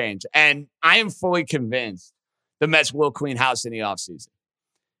serious change. And I am fully convinced the Mets will clean house in the offseason.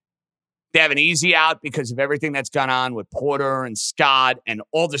 They have an easy out because of everything that's gone on with Porter and Scott and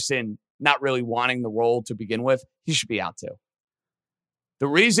Alderson not really wanting the role to begin with. He should be out too. The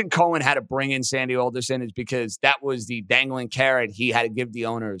reason Cohen had to bring in Sandy Alderson is because that was the dangling carrot he had to give the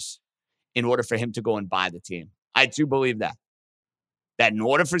owners in order for him to go and buy the team. I do believe that. That in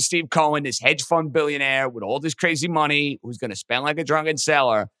order for Steve Cohen, this hedge fund billionaire with all this crazy money, who's going to spend like a drunken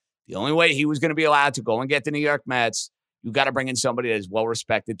sailor, the only way he was going to be allowed to go and get the New York Mets, you got to bring in somebody that is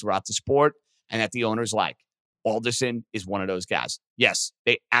well-respected throughout the sport and that the owners like. Alderson is one of those guys. Yes,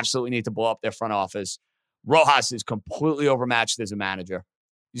 they absolutely need to blow up their front office. Rojas is completely overmatched as a manager.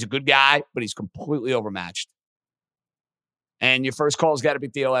 He's a good guy, but he's completely overmatched. And your first call has got to be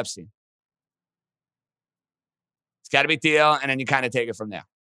Theo Epstein. It's got to be Theo, and then you kind of take it from there.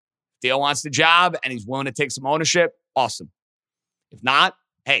 Theo wants the job, and he's willing to take some ownership. Awesome. If not,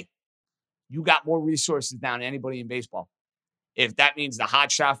 hey, you got more resources now than anybody in baseball. If that means the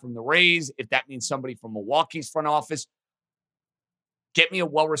hot shot from the Rays, if that means somebody from Milwaukee's front office, get me a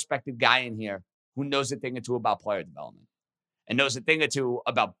well-respected guy in here who knows a thing or two about player development. and knows a thing or two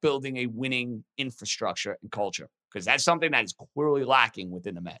about building a winning infrastructure and culture, because that's something that is clearly lacking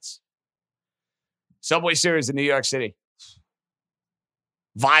within the Mets. Subway Series in New York City.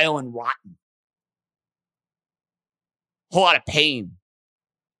 Vile and rotten. Whole lot of pain.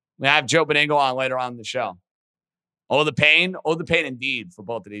 We have Joe Benigno on later on in the show. Oh, the pain indeed for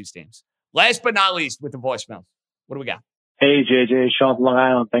both of these teams. Last but not least, with the voicemails. What do we got? Hey, JJ, Sean from Long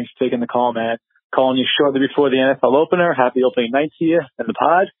Island. Thanks for taking the call, man. Calling you shortly before the NFL opener. Happy opening night to you and the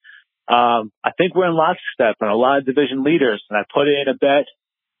pod. I think we're in lockstep on a lot of division leaders, and I put in a bet.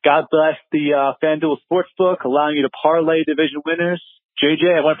 God bless the FanDuel Sportsbook, allowing you to parlay division winners.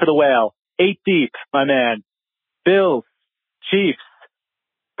 JJ, I went for the whale. 8 deep, my man. Bills, Chiefs,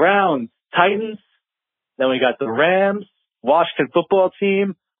 Browns, Titans. Then we got the Rams, Washington football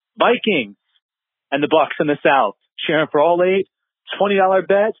team, Vikings, and the Bucks in the South. Cheering for all 8. $20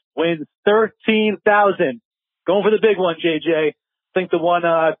 bet wins $13,000. Going for the big one, JJ. I think the one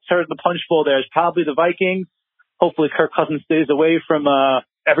turning the punch bowl there is probably the Vikings. Hopefully Kirk Cousins stays away from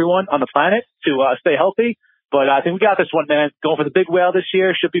everyone on the planet to stay healthy. But I think we got this one, man. Going for the big whale this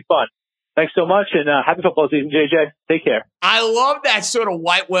year. Should be fun. Thanks so much, and happy football season, JJ. Take care. I love that sort of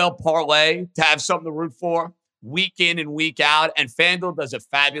white whale parlay to have something to root for week in and week out, and FanDuel does a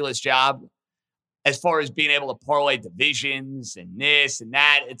fabulous job as far as being able to parlay divisions and this and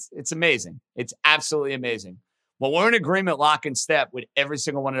that. It's amazing. It's absolutely amazing. Well, we're in agreement, lock and step, with every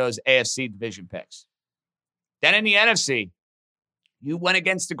single one of those AFC division picks. Then in the NFC, you went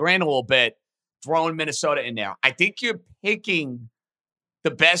against the grain a little bit, throwing Minnesota in there. I think you're picking the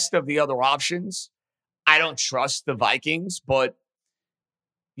best of the other options. I don't trust the Vikings, but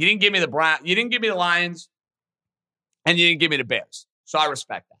you didn't give me the Browns, you didn't give me the Lions, and you didn't give me the Bears. So I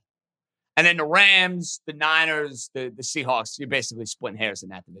respect that. And then the Rams, the Niners, the Seahawks, you're basically splitting hairs in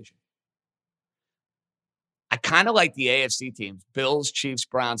that division. I kind of like the AFC teams, Bills, Chiefs,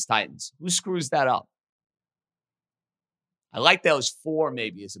 Browns, Titans. Who screws that up? I like those 4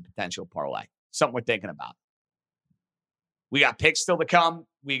 maybe as a potential parlay. Something we're thinking about. We got picks still to come.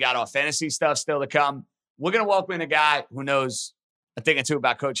 We got our fantasy stuff still to come. We're going to welcome in a guy who knows a thing or two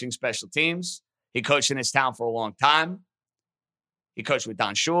about coaching special teams. He coached in his town for a long time. He coached with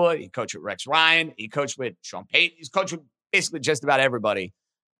Don Shula. He coached with Rex Ryan. He coached with Sean Payton. He's coached with basically just about everybody.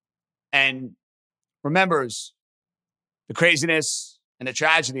 And remembers the craziness and the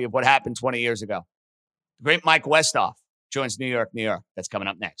tragedy of what happened 20 years ago. The great Mike Westhoff joins New York, New York. That's coming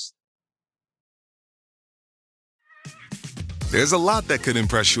up next. There's a lot that could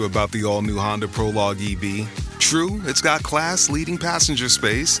impress you about the all-new Honda Prologue EV. True, it's got class-leading passenger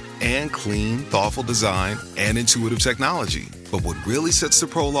space and clean, thoughtful design and intuitive technology. But what really sets the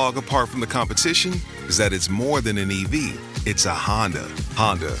Prologue apart from the competition is that it's more than an EV. It's a Honda.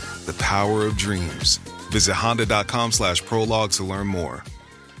 Honda, the power of dreams. Visit honda.com/prologue to learn more.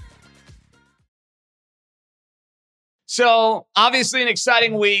 So, obviously an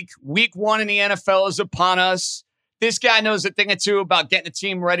exciting week. Week 1 in the NFL is upon us. This guy knows a thing or two about getting a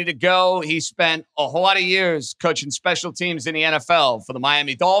team ready to go. He spent a whole lot of years coaching special teams in the NFL for the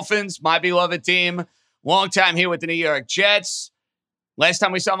Miami Dolphins, my beloved team. Long time here with the New York Jets. Last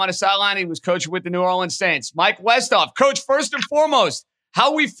time we saw him on the sideline, he was coaching with the New Orleans Saints. Mike Westhoff, Coach, first and foremost, how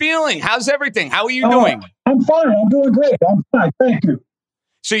are we feeling? How's everything? How are you doing? I'm fine. I'm doing great. I'm fine. Thank you.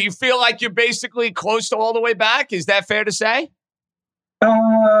 So you feel like you're basically close to all the way back? Is that fair to say?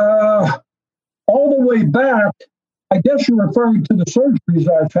 All the way back, I guess you're referring to the surgeries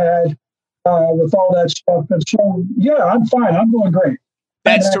I've had with all that stuff. And so, yeah, I'm fine. I'm doing great.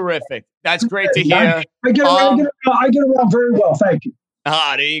 That's terrific. That's great to hear. I get around very well. Thank you.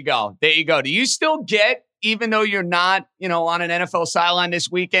 There you go. There you go. Do you still get, even though you're not, on an NFL sideline this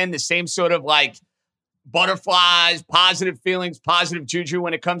weekend, the same sort of like butterflies, positive feelings, positive juju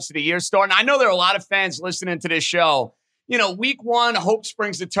when it comes to the year starting? I know there are a lot of fans listening to this show. Week 1, hope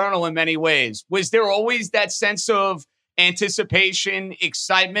springs eternal in many ways. Was there always that sense of anticipation,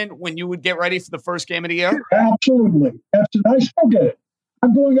 excitement when you would get ready for the first game of the year? Absolutely. I still get it.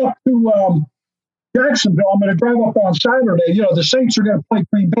 I'm going up to Jacksonville. I'm going to drive up on Saturday. The Saints are going to play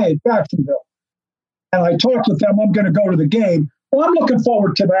Green Bay at Jacksonville. And I talked with them. I'm going to go to the game. Well, I'm looking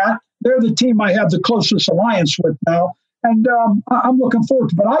forward to that. They're the team I have the closest alliance with now. And I'm looking forward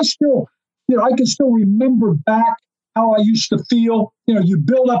to it. But I still, I can still remember back how I used to feel. You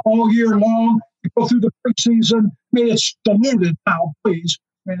build up all year long. You go through the preseason. I mean, it's diluted now, please.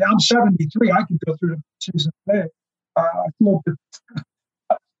 I mean, I'm 73. I can go through the preseason today.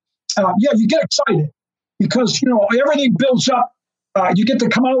 You get excited because, everything builds up. You get to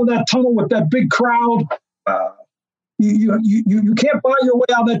come out of that tunnel with that big crowd. You can't buy your way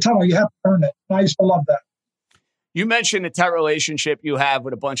out of that tunnel. You have to earn it. I used to love that. You mentioned the tight relationship you have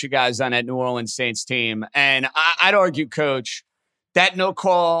with a bunch of guys on that New Orleans Saints team. And I'd argue, Coach, that no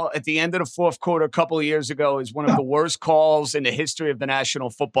call at the end of the fourth quarter a couple of years ago is one of the worst calls in the history of the National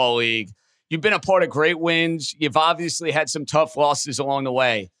Football League. You've been a part of great wins. You've obviously had some tough losses along the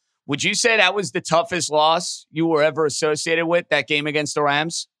way. Would you say that was the toughest loss you were ever associated with, that game against the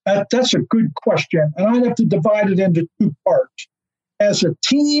Rams? That's a good question. And I'd have to divide it into two parts. As a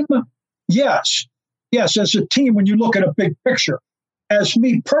team, yes. Yes, as a team, when you look at a big picture. As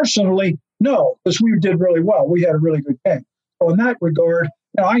me personally, no, because we did really well. We had a really good game. So in that regard,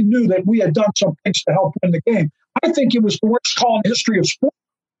 I knew that we had done some things to help win the game. I think it was the worst call in the history of sport,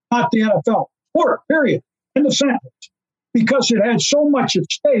 not the NFL. Sport, period. End of sentence. Because it had so much at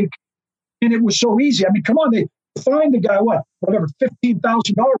stake, and it was so easy. I mean, come on, they fined the guy, $15,000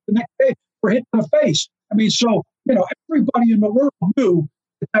 the next day for hitting the face. I mean, so, everybody in the world knew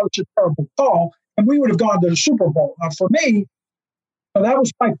that was a terrible call, and we would have gone to the Super Bowl. Now, for me, that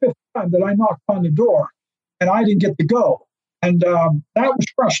was my fifth time that I knocked on the door, and I didn't get to go. And that was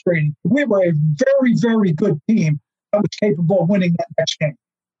frustrating. We were a very, very good team that was capable of winning that next game.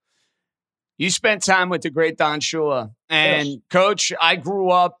 You spent time with the great Don Shula. And, yes. Coach, I grew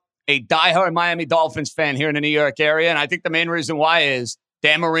up a diehard Miami Dolphins fan here in the New York area, and I think the main reason why is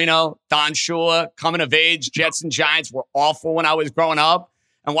Dan Marino, Don Shula, coming of age, Jets and Giants were awful when I was growing up.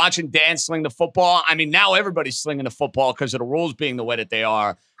 And watching Dan sling the football, I mean, now everybody's slinging the football because of the rules being the way that they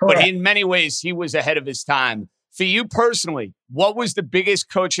are. Correct. But in many ways, he was ahead of his time. For you personally, what was the biggest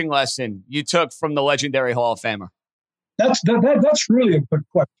coaching lesson you took from the legendary Hall of Famer? That's really a good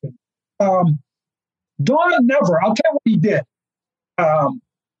question. Don never, I'll tell you what he did.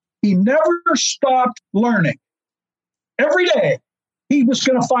 He never stopped learning. Every day, he was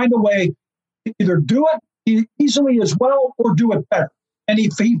going to find a way to either do it easily as well or do it better. And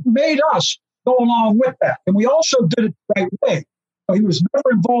he made us go along with that. And we also did it the right way. So he was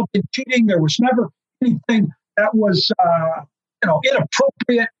never involved in cheating. There was never anything that was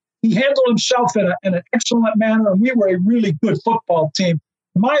inappropriate. He handled himself in an excellent manner, and we were a really good football team.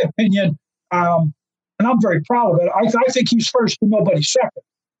 In my opinion, and I'm very proud of it, I think he's first and nobody second.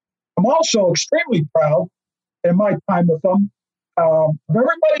 I'm also extremely proud in my time with him of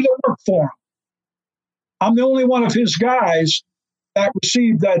everybody that worked for him. I'm the only one of his guys that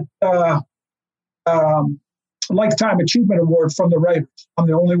received that Lifetime Achievement Award from the Raiders. I'm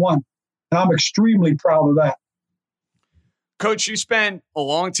the only one. And I'm extremely proud of that. Coach, you spent a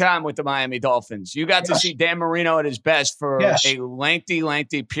long time with the Miami Dolphins. You got to see Dan Marino at his best for a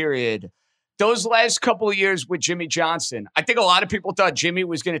lengthy period. Those last couple of years with Jimmy Johnson, I think a lot of people thought Jimmy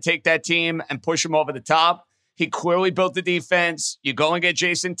was going to take that team and push him over the top. He clearly built the defense. You go and get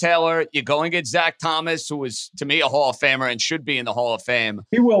Jason Taylor. You go and get Zach Thomas, who was, to me, a Hall of Famer and should be in the Hall of Fame.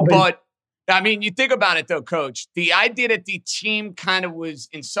 He will be. But, I mean, you think about it, though, Coach. The idea that the team kind of was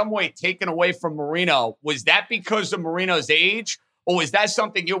in some way taken away from Marino, was that because of Marino's age? Or was that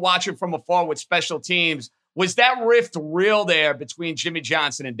something you're watching from afar with special teams? Was that rift real there between Jimmy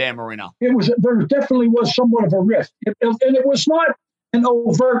Johnson and Dan Marino? There definitely was somewhat of a rift. And it was not an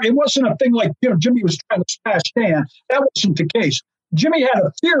overt, it wasn't a thing like, Jimmy was trying to smash Dan. That wasn't the case. Jimmy had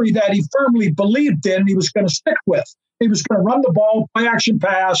a theory that he firmly believed in and he was going to stick with. He was going to run the ball, play action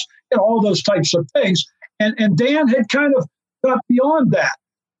pass, all those types of things. And Dan had kind of got beyond that.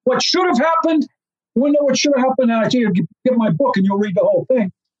 What should have happened, you want to know what should have happened? And I tell you, get my book and you'll read the whole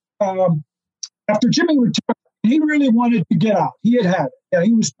thing. After Jimmy retired, he really wanted to get out. He had it. Yeah,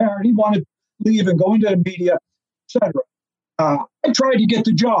 he was tired. He wanted to leave and go into the media, etc. I tried to get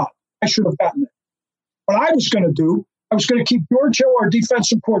the job. I should have gotten it. What I was going to do, I was going to keep George Hill, our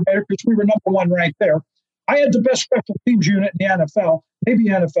defensive coordinator, because we were number one ranked there. I had the best special teams unit in the NFL, maybe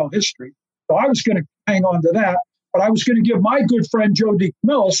NFL history. So I was going to hang on to that. But I was going to give my good friend Joe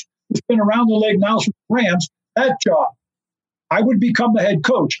DeCamillis, who's been around the league now with the Rams, that job. I would become the head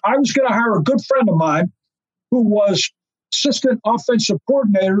coach. I was going to hire a good friend of mine who was assistant offensive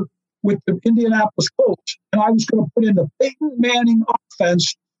coordinator with the Indianapolis Colts, and I was going to put in the Peyton Manning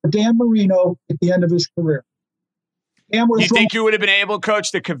offense for Dan Marino at the end of his career. You think you would have been able,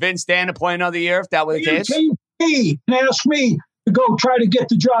 Coach, to convince Dan to play another year if that were the case? He asked me to go try to get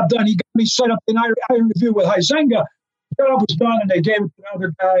the job done. He got me set up in an interview with Huizenga. The job was done, and they gave it to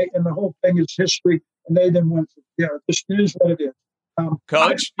another guy, and the whole thing is history, and they then went, this is what it is.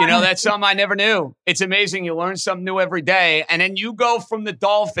 Coach, that's something I never knew. It's amazing. You learn something new every day. And then you go from the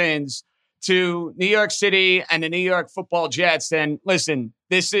Dolphins to New York City and the New York Football Jets. And listen,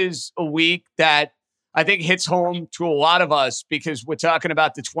 this is a week that I think hits home to a lot of us because we're talking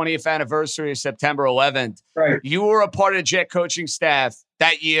about the 20th anniversary of September 11th. Right. You were a part of the Jet coaching staff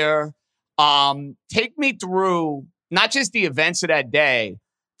that year. Take me through not just the events of that day,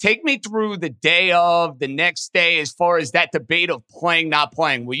 take me through the day of, the next day, as far as that debate of playing, not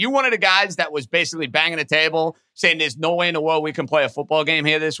playing. Were you one of the guys that was basically banging the table saying there's no way in the world we can play a football game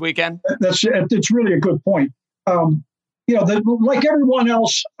here this weekend? It's really a good point. Like everyone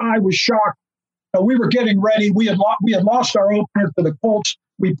else, I was shocked. We were getting ready. We had lost our opener to the Colts.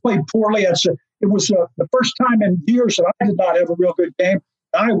 We played poorly. It was the first time in years that I did not have a real good game.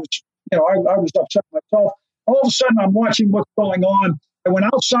 I was upset myself. All of a sudden, I'm watching what's going on. I went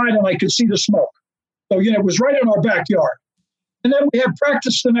outside and I could see the smoke. So, it was right in our backyard. And then we had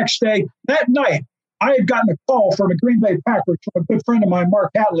practice the next day. That night, I had gotten a call from the Green Bay Packers from a good friend of mine,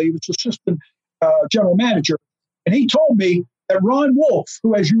 Mark Hatley, who was assistant general manager. And he told me that Ron Wolf,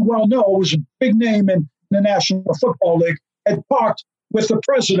 who, as you well know, was a big name in the National Football League, had talked with the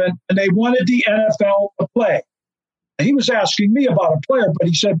president and they wanted the NFL to play. And he was asking me about a player, but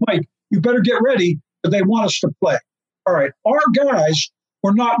he said, Mike, you better get ready because they want us to play. All right. Our guys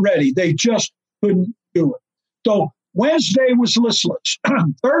were not ready. They just couldn't do it. So Wednesday was listless.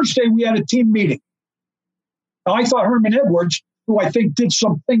 Thursday, we had a team meeting. Now, I thought Herman Edwards, who I think did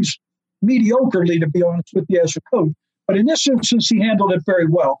some things mediocrely, to be honest with you, as a coach, but in this instance, he handled it very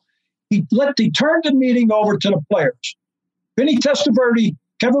well. He turned the meeting over to the players. Vinny Testaverde,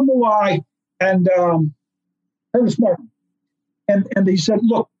 Kevin Mawae, and Curtis Martin. And he said,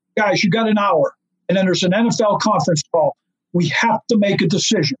 look, guys, you got an hour. And then there's an NFL conference call. We have to make a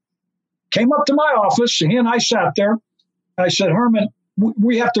decision. Came up to my office. He and I sat there. And I said, Herman,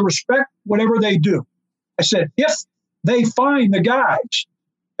 we have to respect whatever they do. I said, if they find the guys,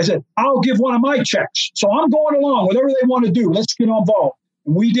 I said, I'll give one of my checks. So I'm going along. Whatever they want to do, let's get involved.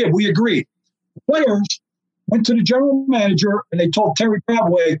 And we did. We agreed. The players went to the general manager and they told Terry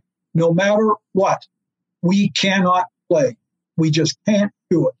Crabway, no matter what, we cannot play. We just can't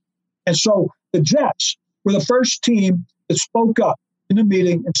do it. And so the Jets were the first team that spoke up in the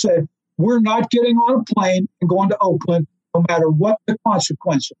meeting and said, we're not getting on a plane and going to Oakland no matter what the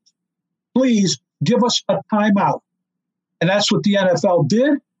consequences. Please give us a timeout. And that's what the NFL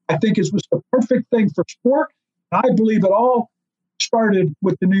did. I think it was the perfect thing for sport. I believe it all started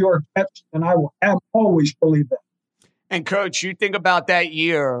with the New York Jets, and I will have always believed that. And, Coach, you think about that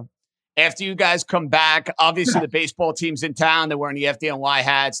year after you guys come back. Obviously, the baseball team's in town. They're wearing the FDNY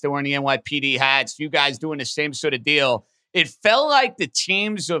hats. They're wearing the NYPD hats. You guys doing the same sort of deal. It felt like the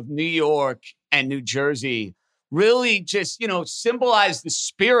teams of New York and New Jersey really just, symbolized the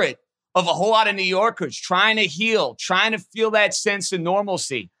spirit of a whole lot of New Yorkers trying to heal, trying to feel that sense of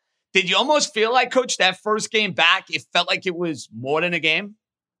normalcy. Did you almost feel like, Coach, that first game back, it felt like it was more than a game?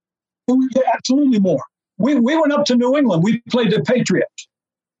 Absolutely more. We went up to New England. We played the Patriots.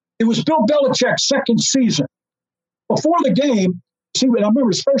 It was Bill Belichick's second season. Before the game, I remember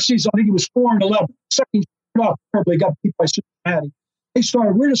his first season, I think he was 4-11. Second season, probably got beat by Cincinnati.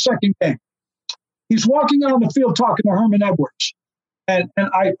 We're the second game. He's walking out on the field talking to Herman Edwards. And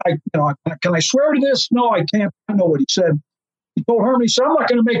I can I swear to this? No, I can't. I know what he said. He told Herman, he said, I'm not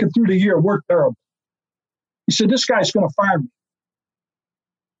going to make it through the year. We're terrible. He said, this guy's going to fire me.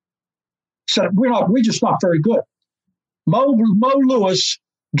 He said, we're just not very good. Mo Lewis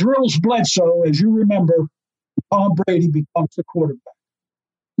drills Bledsoe, as you remember. Tom Brady becomes the quarterback.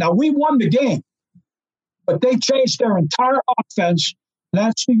 Now, we won the game, but they changed their entire offense. And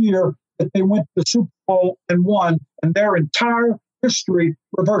that's the year that they went to the Super Bowl and won, and their entire history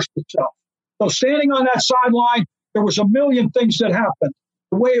reversed itself. So standing on that sideline, there was a million things that happened.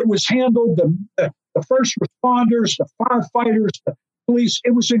 The way it was handled, the first responders, the firefighters, the police,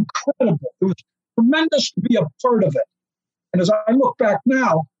 it was incredible. It was tremendous to be a part of it. And as I look back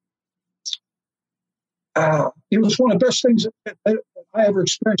now, it was one of the best things that I ever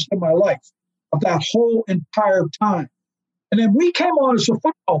experienced in my life of that whole entire time. And then we came on as a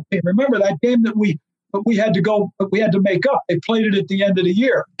football team. Remember that game that we had to make up. They played it at the end of the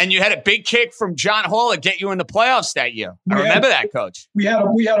year. And you had a big kick from John Hall to get you in the playoffs that year. I remember that, Coach. We had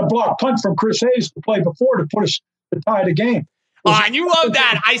a block punt from Chris Hayes to play before to put us to tie the game. And you love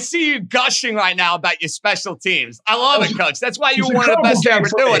that. I see you gushing right now about your special teams. I love it, Coach. That's why you were one of the best to ever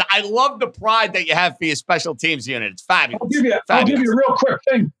do it. I love the pride that you have for your special teams unit. It's fabulous. I'll give you a real quick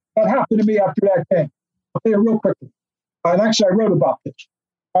thing that happened to me after that game. I'll tell you real quickly. And actually, I wrote about this.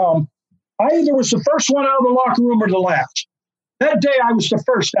 I either was the first one out of the locker room or the last. That day, I was the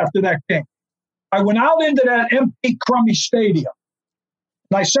first after that game. I went out into that empty, crummy stadium,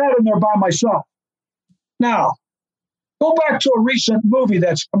 and I sat in there by myself. Now, go back to a recent movie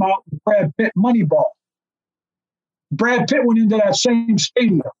that's come out with Brad Pitt, Moneyball. Brad Pitt went into that same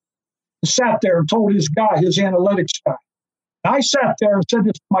stadium and sat there and told his analytics guy. And I sat there and said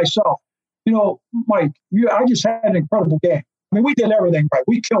this to myself, Mike, I just had an incredible game. I mean, we did everything right.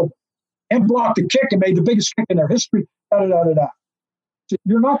 We killed them and blocked the kick and made the biggest kick in their history. So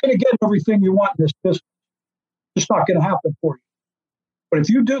you're not going to get everything you want in this business. It's not going to happen for you. But if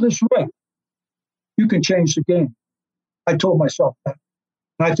you do this right, you can change the game. I told myself that.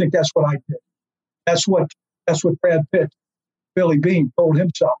 And I think that's what I did. That's what Brad Pitt, Billy Beane told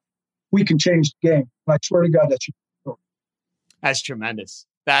himself. We can change the game. And I swear to God, that's true. That's tremendous.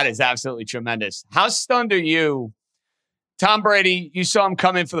 That is absolutely tremendous. How stunned are you? Tom Brady, you saw him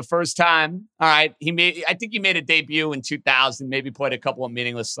come in for the first time. All right. I think he made a debut in 2000, maybe played a couple of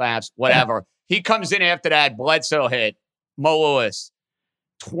meaningless slaps, whatever. Yeah. He comes in after that Bledsoe hit, Mo Lewis.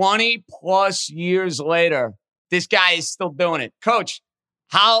 20 plus years later, this guy is still doing it. Coach,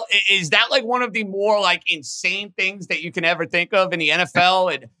 how is that like one of the more like insane things that you can ever think of in the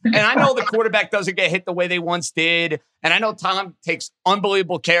NFL? And I know the quarterback doesn't get hit the way they once did. And I know Tom takes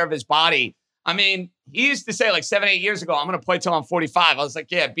unbelievable care of his body. I mean, he used to say like 7-8 years ago, I'm going to play till I'm 45. I was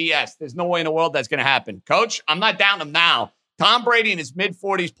like, yeah, BS. There's no way in the world that's going to happen. Coach, I'm not down him now. Tom Brady in his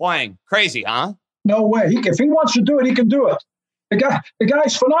mid-40s playing. Crazy, huh? No way. If he wants to do it, he can do it. The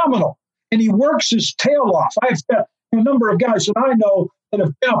guy's phenomenal, and he works his tail off. I've got a number of guys that I know that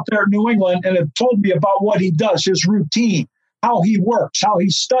have been up there in New England and have told me about what he does, his routine, how he works, how he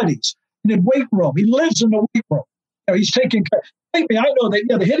studies. In the weight room, he lives in the weight room. He's taking care. I know that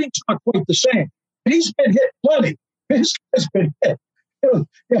the hitting's not quite the same, and he's been hit plenty. This guy's been hit. You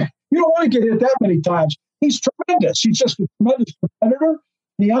don't want to get hit that many times. He's tremendous. He's just a tremendous competitor,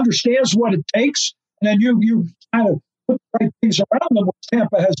 and he understands what it takes. And then you kind of put the right things around them, which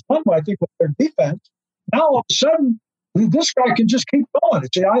Tampa has done, I think, with their defense. Now, all of a sudden, this guy can just keep going. I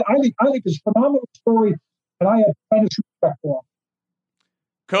think it's a phenomenal story, and I have tremendous respect for him.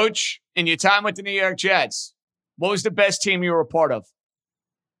 Coach, in your time with the New York Jets, what was the best team you were a part of?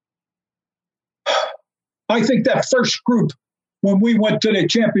 I think that first group, when we went to the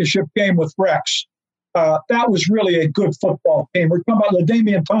championship game with Rex, that was really a good football team. We're talking about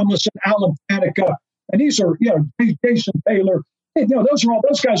LaDainian Tomlinson, Alan Faneca, and these are, Jason Taylor.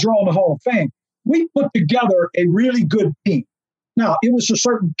 Those guys are all in the Hall of Fame. We put together a really good team. Now, it was a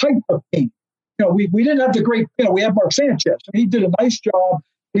certain type of team. We didn't have the great, we had Mark Sanchez. And he did a nice job.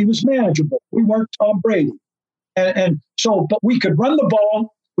 He was manageable. We weren't Tom Brady. But we could run the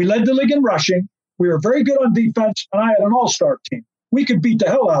ball. We led the league in rushing. We were very good on defense, and I had an all-star team. We could beat the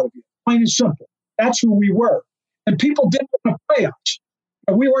hell out of you, plain and simple. That's who we were. And people didn't want to play us.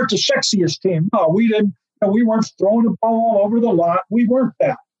 We weren't the sexiest team. No, we didn't. We weren't throwing the ball all over the lot. We weren't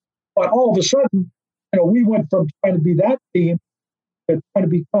that. But all of a sudden, we went from trying to be that team to trying to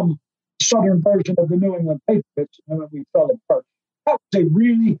become the southern version of the New England Patriots, and then we fell apart. That was a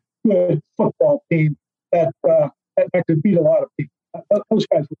really good football team that could beat a lot of people. Those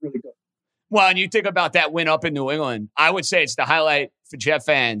guys were really good. Well, and you think about that win up in New England, I would say it's the highlight for Jet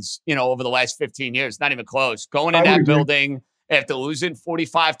fans, over the last 15 years. Not even close. Going in that building after losing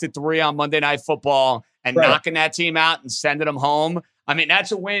 45-3 on Monday Night Football and knocking that team out and sending them home. I mean,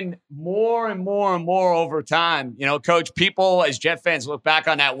 that's a win more and more and more over time. Coach, people as Jet fans look back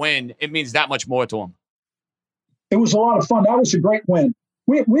on that win, it means that much more to them. It was a lot of fun. That was a great win.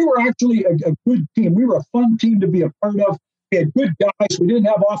 We were actually a good team. We were a fun team to be a part of. We had good guys. We didn't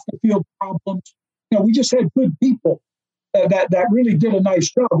have off-the-field problems. We just had good people that really did a nice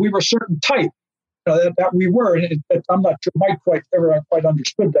job. We were a certain type that we were. And I'm not sure Mike ever quite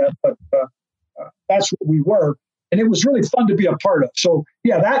understood that, but that's what we were. And it was really fun to be a part of. So,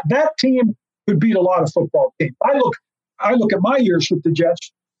 yeah, that team could beat a lot of football teams. I look at my years with the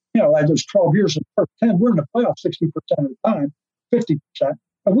Jets. Like those 12 years in the first 10, we're in the playoffs 60% of the time, 50%.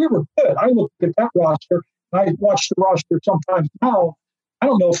 And we were good. I looked at that roster. I watch the roster sometimes now. I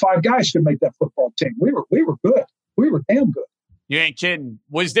don't know if 5 guys could make that football team. We were good. We were damn good. You ain't kidding.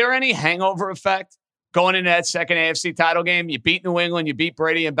 Was there any hangover effect going into that second AFC title game? You beat New England. You beat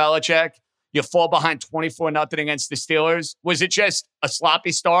Brady and Belichick. You fall behind 24-0 against the Steelers. Was it just a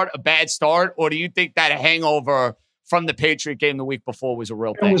sloppy start, a bad start, or do you think that hangover from the Patriot game the week before was a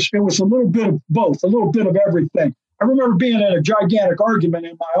real thing? It was a little bit of both, a little bit of everything. I remember being in a gigantic argument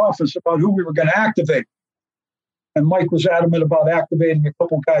in my office about who we were going to activate. And Mike was adamant about activating a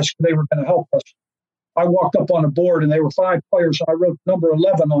couple guys because they were going to help us. I walked up on the board, and they were 5 players, and I wrote number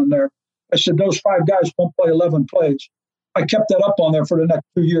 11 on there. I said, those 5 guys won't play 11 plays. I kept that up on there for the next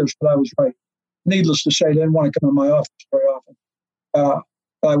 2 years, but I was right. Needless to say, they didn't want to come in my office very often.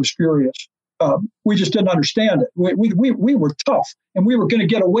 I was furious. We just didn't understand it. We were tough, and we were going to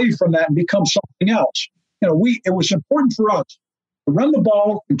get away from that and become something else. It was important for us to run the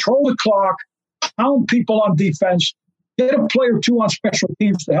ball, control the clock, pound people on defense, Get a player or two on special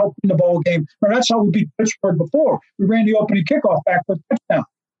teams to help in the ball game. Or that's how we beat Pittsburgh before. We ran the opening kickoff back for a touchdown.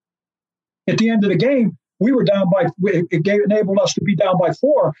 At the end of the game, we were down by. It enabled us to be down by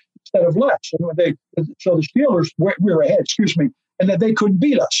 4 instead of less. And so the Steelers we were ahead. Excuse me, and that they couldn't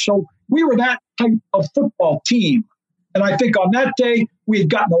beat us. So we were that type of football team. And I think on that day we had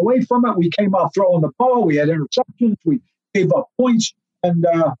gotten away from it. We came out throwing the ball. We had interceptions. We gave up points, and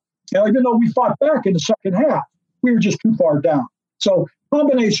even though we fought back in the second half, we were just too far down. So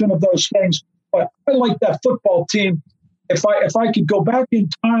combination of those things. But I like that football team. If I could go back in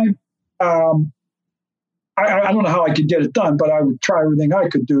time, I don't know how I could get it done, but I would try everything I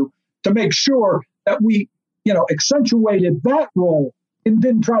could do to make sure that we, accentuated that role and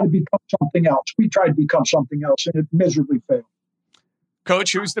didn't try to become something else. We tried to become something else, and it miserably failed.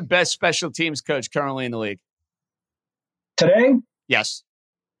 Coach, who's the best special teams coach currently in the league? Today? Yes.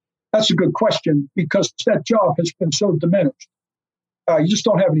 That's a good question because that job has been so diminished. You just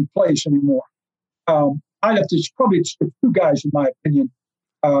don't have any place anymore. It's 2 guys, in my opinion.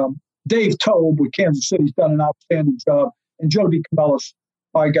 Dave Tobe with Kansas City's done an outstanding job, and Joe DeCamillis,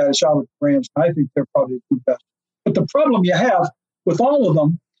 my guys out with the Rams. I think they're probably the 2 best. But the problem you have with all of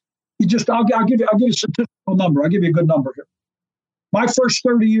them, I'll give you a statistical number. I'll give you a good number here. My first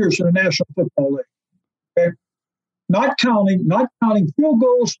 30 years in the National Football League, okay, not counting field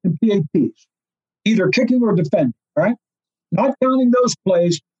goals and PATs, either kicking or defending, all right? Not counting those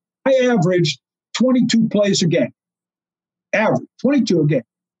plays, I averaged 22 plays a game. Average, 22 a game.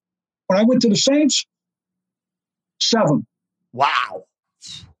 When I went to the Saints, 7. Wow.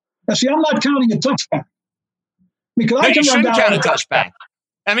 Now, see, I'm not counting a touchback. Because you shouldn't count a touchback.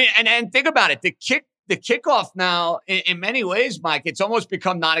 I mean, and think about it. The kickoff now, in many ways, Mike, it's almost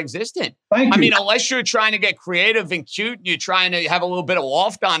become non-existent. Thank you. I mean, unless you're trying to get creative and cute and you're trying to have a little bit of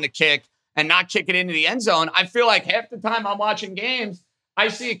loft on the kick and not kick it into the end zone, I feel like half the time I'm watching games, I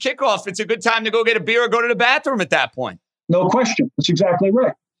see a kickoff. It's a good time to go get a beer or go to the bathroom at that point. No question. That's exactly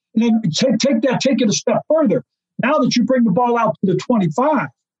right. And then take it a step further. Now that you bring the ball out to the 25,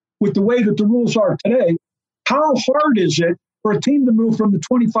 with the way that the rules are today, how hard is it for a team to move from the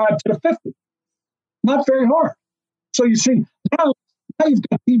 25 to the 50? Not very hard. So you see, now you've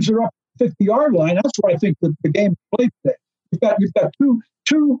got teams that are up the 50-yard line. That's where I think that the game is played today. You've got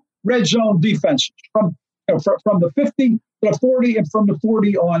two red zone defenses from the 50 to the 40 and from the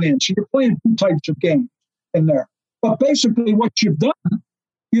 40 on in. So you're playing 2 types of games in there. But basically what you've done,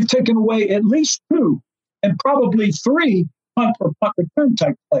 you've taken away at least 2 and probably 3 punt or punt return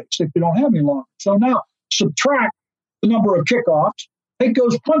type plays if you don't have any longer. So now subtract the number of kickoffs, take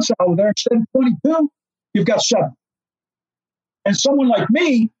those punts out of there. Instead of 22, you've got 7. And someone like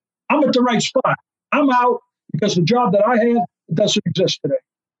me, I'm at the right spot. I'm out because the job that I had doesn't exist today.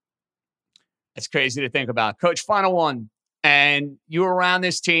 It's crazy to think about. Coach, final one. And you were around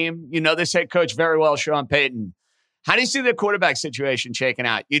this team. You know this head coach very well, Sean Payton. How do you see the quarterback situation shaking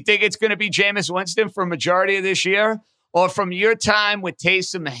out? You think it's going to be Jameis Winston for a majority of this year? Or from your time with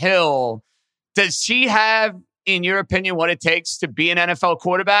Taysom Hill, does he have, in your opinion, what it takes to be an NFL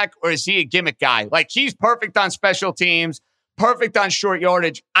quarterback? Or is he a gimmick guy? Like, he's perfect on special teams, perfect on short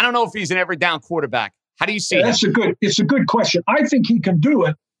yardage. I don't know if he's an every down quarterback. How do you see him? It's a good question. I think he can do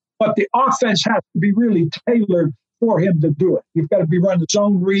it, but the offense has to be really tailored for him to do it. You've got to be running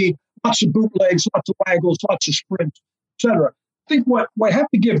zone read, lots of bootlegs, lots of waggles, lots of sprints, etc. I think what I have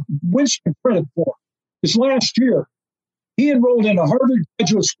to give Winston credit for is last year, he enrolled in a Harvard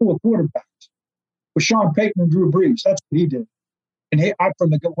Graduate School of quarterbacks with Sean Payton and Drew Brees. That's what he did. And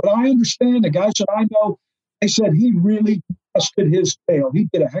what I understand, the guys that I know, they said he really busted his tail. He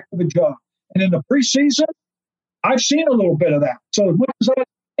did a heck of a job. And in the preseason, I've seen a little bit of that. So as much as I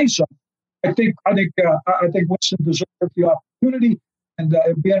say so, I think Winston deserves the opportunity, and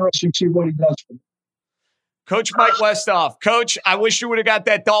it'd be interesting to see what he does for me. Coach Mike Westhoff. Coach, I wish you would have got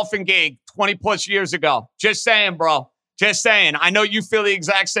that Dolphin gig 20 plus years ago. Just saying, bro. Just saying. I know you feel the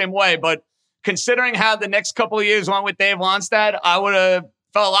exact same way, but considering how the next couple of years went with Dave Lonstad, I would have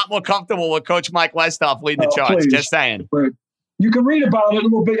felt a lot more comfortable with Coach Mike Westhoff leading the charge. Please. Just saying. You can read about it a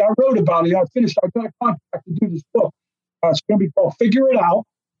little bit. I wrote about it. I got a contract to do this book. It's going to be called Figure It Out.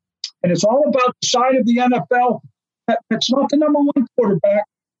 And it's all about the side of the NFL. It's not the number 1 quarterback.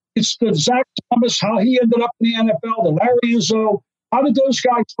 It's the Zach Thomas, how he ended up in the NFL, the Larry Izzo. How did those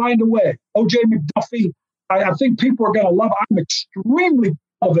guys find a way? O.J. McDuffie. I think people are going to love it. I'm extremely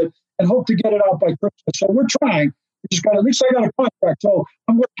proud of it and hope to get it out by Christmas. So we're trying. At least I got a contract, so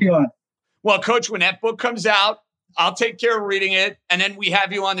I'm working on it. Well, Coach, when that book comes out, I'll take care of reading it, and then we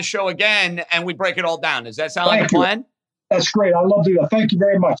have you on the show again, and we break it all down. Does that sound like a plan? That's great. I love to. Thank you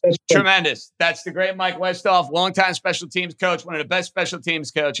very much. That's great. Tremendous. That's the great Mike Westhoff, longtime special teams coach, one of the best special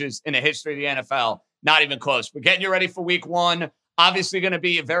teams coaches in the history of the NFL. Not even close. We're getting you ready for week one. Obviously going to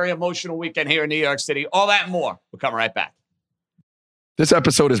be a very emotional weekend here in New York City. All that and more. We'll come right back. This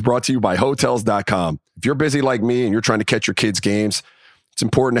episode is brought to you by Hotels.com. If you're busy like me and you're trying to catch your kids' games, it's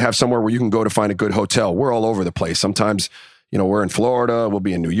important to have somewhere where you can go to find a good hotel. We're all over the place. Sometimes, we're in Florida, we'll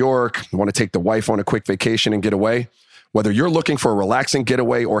be in New York. You want to take the wife on a quick vacation and get away? Whether you're looking for a relaxing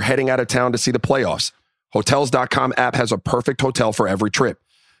getaway or heading out of town to see the playoffs, Hotels.com app has a perfect hotel for every trip.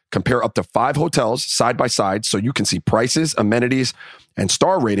 Compare up to 5 hotels side by side so you can see prices, amenities, and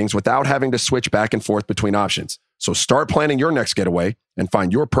star ratings without having to switch back and forth between options. So start planning your next getaway and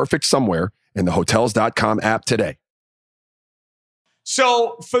find your perfect somewhere in the Hotels.com app today.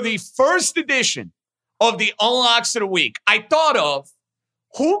 So for the first edition of the Unlocks of the Week, I thought of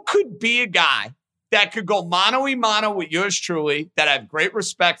who could be a guy that could go mano-a-mano with yours truly, that I have great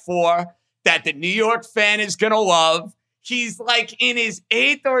respect for, that the New York fan is going to love. He's like in his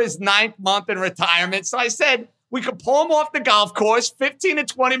 8th or his 9th month in retirement. So I said we could pull him off the golf course 15 to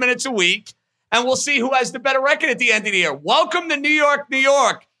 20 minutes a week, and we'll see who has the better record at the end of the year. Welcome to New York, New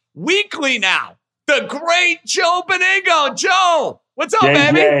York. Weekly now, the great Joe Benigno. Joe, what's up,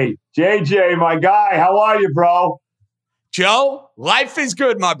 baby? JJ, my guy, how are you, bro? Joe, life is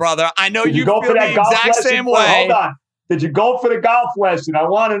good, my brother. I know Did you go feel for that the golf exact lesson? same Wait, way. Hold on. Did you go for the golf lesson? I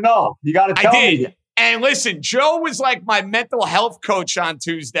want to know. You got to tell me. And listen, Joe was like my mental health coach on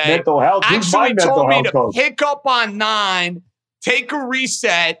Tuesday. Mental health? Who's my Actually mental told me health to coach? pick up on 9, take a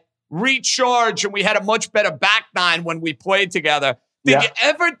reset, recharge, and we had a much better back 9 when we played together. Did you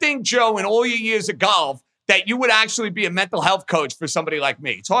ever think, Joe, in all your years of golf, that you would actually be a mental health coach for somebody like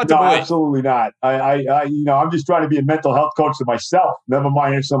me? It's hard to believe. Absolutely not. I'm just trying to be a mental health coach to myself, never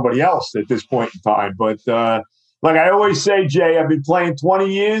mind somebody else at this point in time. But like I always say, Jay, I've been playing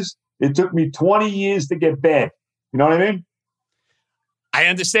 20 years. It took me 20 years to get bad. You know what I mean? I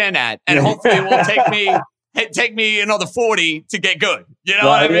understand that. And hopefully it will take me another 40 to get good. You know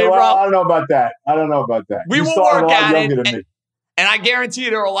what I mean, bro? I don't know about that. We will work at it. And I guarantee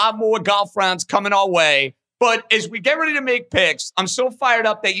you there are a lot more golf rounds coming our way. But as we get ready to make picks, I'm so fired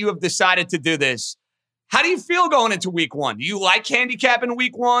up that you have decided to do this. How do you feel going into week one? Do you like handicapping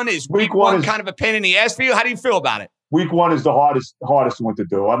week one? Is week one kind of a pain in the ass for you? How do you feel about it? Week one is the hardest one to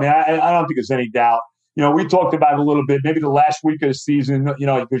do. I mean, I don't think there's any doubt. We talked about it a little bit, maybe the last week of the season,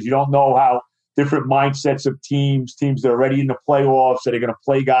 because you don't know how different mindsets of teams that are already in the playoffs, that are going to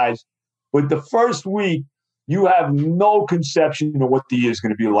play guys. But the first week, you have no conception of what the year is going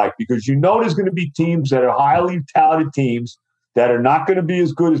to be like, because there's going to be teams that are highly talented teams that are not going to be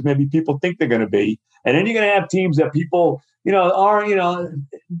as good as maybe people think they're going to be. And then you're going to have teams that people,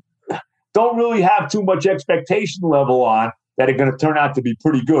 don't really have too much expectation level on, that are going to turn out to be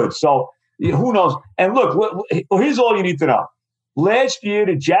pretty good. So who knows? And look, here's all you need to know. Last year,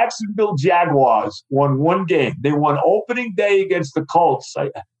 the Jacksonville Jaguars won one game. They won opening day against the Colts.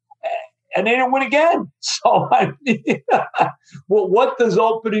 And they didn't win again. So, I mean, well, what does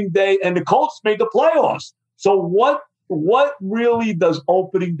opening day, and the Colts made the playoffs. So what really does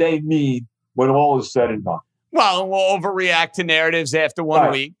opening day mean when all is said and done? Well, we'll overreact to narratives after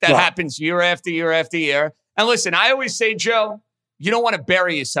one week. That happens year after year after year. And listen, I always say, Joe, you don't want to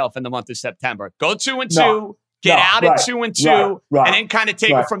bury yourself in the month of September. Go 2-2, get out at 2-2, and then kind of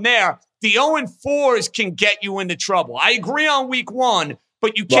take it from there. The 0-4s can get you into trouble. I agree on week one,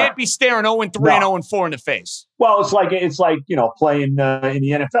 but you can't be staring 0-3 and 0-4 in the face. Well, it's like playing in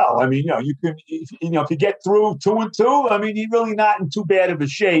the NFL. I mean, you can if you get through 2-2, I mean, you're really not in too bad of a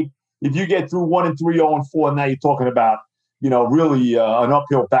shape. If you get through 1-3, 0-4, now you're talking about really an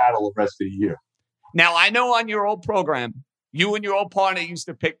uphill battle the rest of the year. Now I know on your old program, you and your old partner used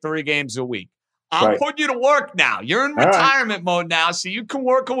to pick 3 games a week. I'm putting you to work now. You're in retirement mode now, so you can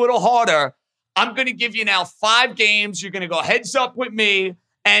work a little harder. I'm going to give you now 5 games. You're going to go heads up with me,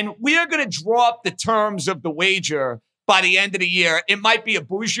 and we are going to draw up the terms of the wager by the end of the year. It might be a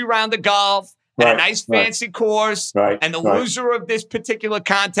bougie round of golf and a nice fancy course, and the loser of this particular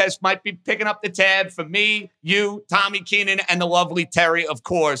contest might be picking up the tab for me, you, Tommy Keenan, and the lovely Terry, of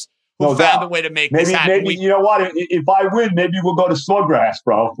course, who found a way to make this happen. Maybe you know what? If I win, maybe we'll go to Snodgrass,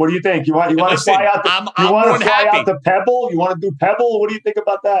 bro. What do you think? You want to fly out? Out to Pebble? You want to do Pebble? What do you think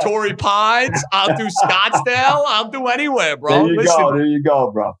about that? Torrey Pines. I'll do Scottsdale. I'll do anywhere, bro. There you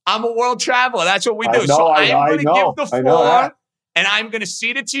go, bro. I'm a world traveler. That's what we do. I'm going to give the floor, and I'm going to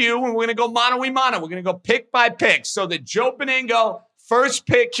cede it to you, and we're going to go mano-a-mano. We're going to go pick by pick. So the Joe Benigno first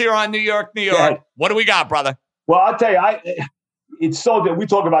pick here on New York, New York. Yeah. What do we got, brother? Well, I'll tell you, it's so that we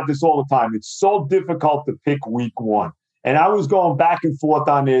talk about this all the time. It's so difficult to pick week one. and I was going back and forth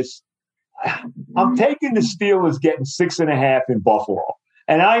on this. I'm taking the Steelers getting 6.5 in Buffalo.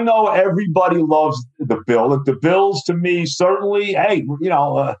 And I know everybody loves the Bills. The Bills, to me, certainly, hey,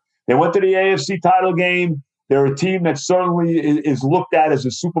 they went to the AFC title game. They're a team that certainly is looked at as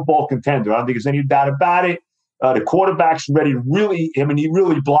a Super Bowl contender. I don't think there's any doubt about it. The quarterback's ready. He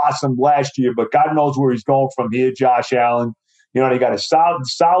really blossomed last year, but God knows where he's going from here, Josh Allen. They got a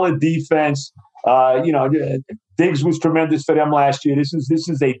solid defense. Diggs was tremendous for them last year. This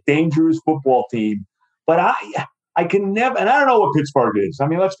is a dangerous football team. But I can never, and I don't know what Pittsburgh is. I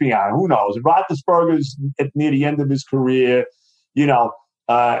mean, let's be honest. Who knows? Roethlisberger's near the end of his career. They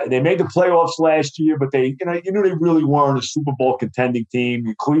made the playoffs last year, but they knew they really weren't a Super Bowl contending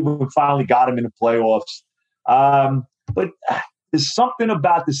team. Cleveland finally got them in the playoffs. But there's something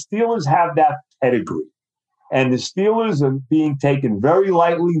about the Steelers have that pedigree. And the Steelers are being taken very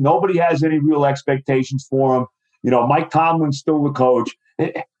lightly. Nobody has any real expectations for them. Mike Tomlin's still the coach.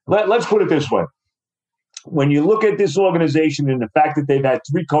 Let's put it this way. When you look at this organization and the fact that they've had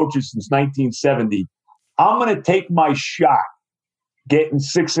 3 coaches since 1970, I'm going to take my shot getting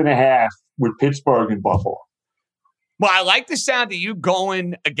 6.5 with Pittsburgh and Buffalo. Well, I like the sound of you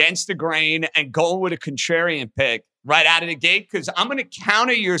going against the grain and going with a contrarian pick right out of the gate, because I'm going to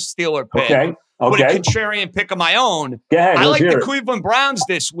counter your Steeler pick with a contrarian pick of my own. Go ahead, I like the it. Cleveland Browns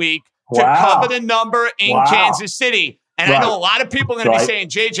this week to cover the number in Kansas City. And I know a lot of people are going to be saying,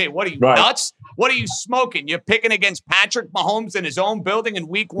 JJ, what are you, nuts? What are you smoking? You're picking against Patrick Mahomes in his own building in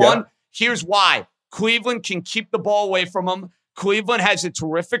week 1? Here's why. Cleveland can keep the ball away from him. Cleveland has a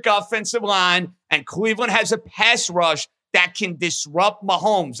terrific offensive line, and Cleveland has a pass rush that can disrupt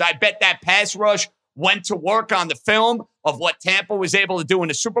Mahomes. I bet that pass rush went to work on the film of what Tampa was able to do in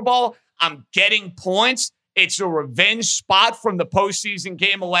the Super Bowl. I'm getting points. It's a revenge spot from the postseason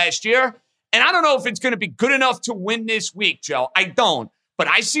game of last year. And I don't know if it's going to be good enough to win this week, Joe. I don't. But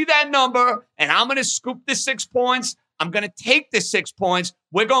I see that number, and I'm going to scoop the 6 points. I'm going to take the 6 points.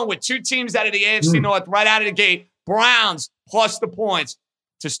 We're going with 2 teams out of the AFC North right out of the gate. Browns plus the points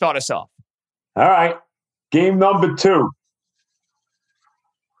to start us off. All right. Game number 2.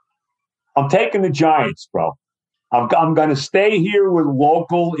 I'm taking the Giants, bro. I'm going to stay here with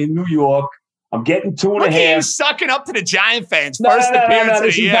local in New York. I'm getting 2.5. Look at you sucking up to the Giant fans. First appearance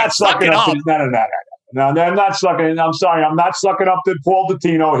of the year. Not sucking up. No, I'm not sucking. I'm sorry. I'm not sucking up to Paul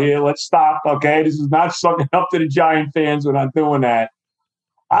Dottino here. Let's stop, okay? This is not sucking up to the Giant fans when I'm doing that.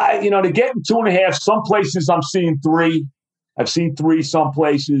 To get 2.5, some places I'm seeing 3. I've seen 3 some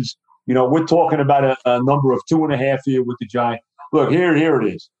places. We're talking about a number of 2.5 here with the Giants. Look, here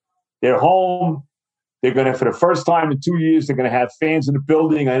it is. They're home. They're going to, for the first time in 2 years, they're going to have fans in the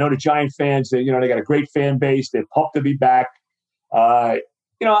building. I know the Giant fans, they got a great fan base. They're pumped to be back. I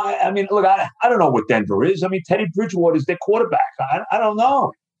don't know what Denver is. I mean, Teddy Bridgewater is their quarterback. I don't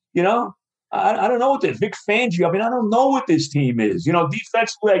know. I don't know what this Vic Fangio. I don't know what this team is.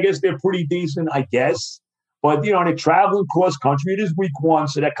 Defensively, I guess they're pretty decent, I guess. But, they're traveling cross country. It is week 1,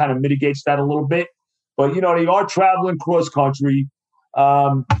 so that kind of mitigates that a little bit. But, they are traveling cross country.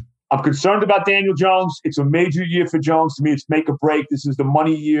 I'm concerned about Daniel Jones. It's a major year for Jones. To me, it's make or break. This is the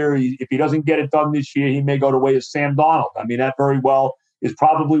money year. If he doesn't get it done this year, he may go the way of Sam Darnold. That very well is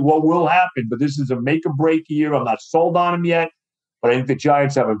probably what will happen. But this is a make or break year. I'm not sold on him yet. But I think the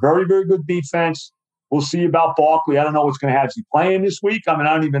Giants have a very, very good defense. We'll see about Barkley. I don't know what's going to have. Is he playing this week? I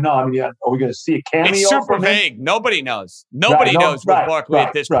don't even know. Are we going to see a cameo? It's super vague. Nobody knows. Nobody knows with Barkley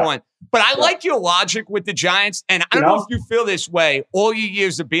at this point. But I like your logic with the Giants, and I don't know if you feel this way all your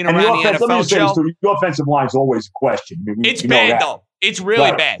years of being around the NFL. Your offensive line is always a question. It's bad, though. It's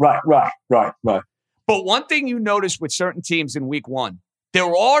really bad. Right. But one thing you notice with certain teams in week 1,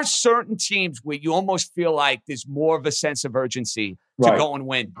 there are certain teams where you almost feel like there's more of a sense of urgency to go and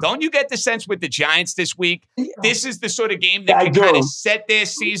win. Don't you get the sense with the Giants this week? This is the sort of game that can kind of set their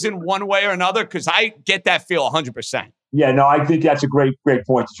season one way or another, because I get that feel 100%. Yeah, no, I think that's a great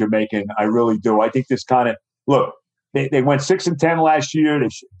point that you're making. I really do. I think this kind of – look, they went 6-10 last year.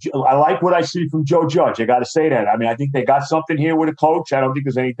 I like what I see from Joe Judge. I got to say that. I think they got something here with a coach. I don't think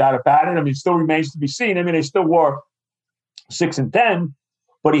there's any doubt about it. It still remains to be seen. They still were 6-10.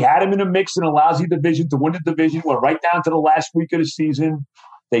 But he had him in a mix in a lousy division to win the division. Went right down to the last week of the season.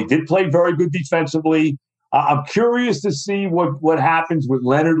 They did play very good defensively. I'm curious to see what happens with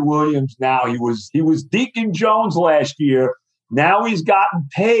Leonard Williams now. He was Deacon Jones last year. Now he's gotten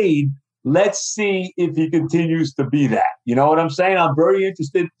paid. Let's see if he continues to be that. You know what I'm saying? I'm very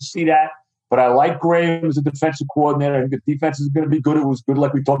interested to see that. But I like Graham as a defensive coordinator. I think the defense is going to be good. It was good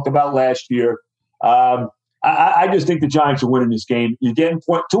like we talked about last year. I just think the Giants are winning this game. You're getting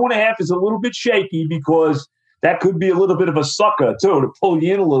 2.5 is a little bit shaky because that could be a little bit of a sucker too to pull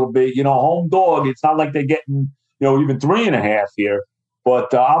you in a little bit. Home dog. It's not like they're getting even 3.5 here.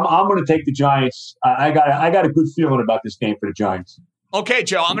 But I'm going to take the Giants. I got a good feeling about this game for the Giants. Okay,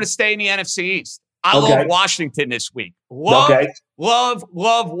 Joe, I'm going to stay in the NFC East. I love Washington this week. Love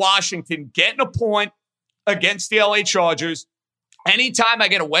Washington getting a point against the LA Chargers. Anytime I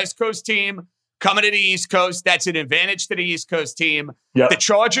get a West Coast team coming to the East Coast, that's an advantage to the East Coast team. Yep. The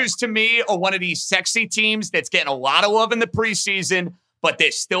Chargers, to me, are one of these sexy teams that's getting a lot of love in the preseason, but they're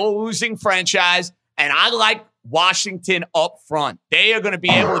still a losing franchise. And I like Washington up front. They are going to be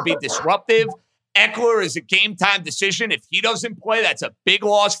able to be disruptive. Eckler is a game-time decision. If he doesn't play, that's a big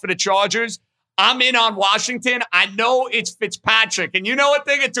loss for the Chargers. I'm in on Washington. I know it's Fitzpatrick, and you know a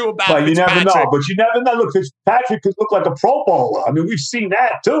thing or two about Fitzpatrick. You never know. But you never know. Look, Fitzpatrick could look like a Pro Bowler. I mean, we've seen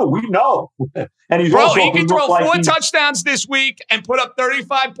that, too. We know. And he's also he could throw 4 touchdowns this week and put up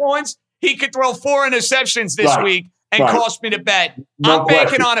 35 points. He could throw 4 interceptions this week and cost me the bet. I'm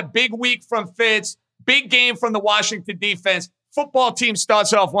banking on a big week from Fitz. Big game from the Washington defense. Football team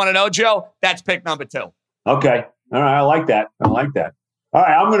starts off 1-0, Joe. That's pick number 2. Okay. All right. I like that. All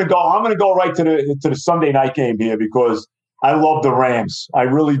right. I'm gonna go right to the Sunday night game here because I love the Rams. I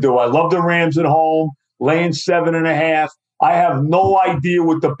really do. I love the Rams at home, laying 7.5. I have no idea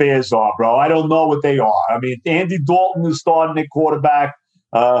what the Bears are, bro. I don't know what they are. I mean, Andy Dalton is starting at quarterback.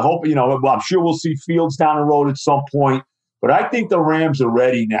 I'm sure we'll see Fields down the road at some point. But I think the Rams are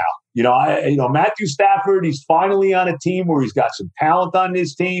ready now. Matthew Stafford, he's finally on a team where he's got some talent on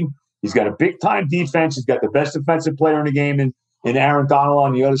this team. He's got a big-time defense. He's got the best defensive player in the game in Aaron Donald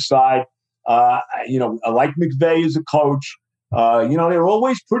on the other side. I like McVay as a coach. They're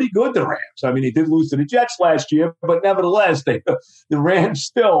always pretty good, the Rams. I mean, they did lose to the Jets last year, but nevertheless, the Rams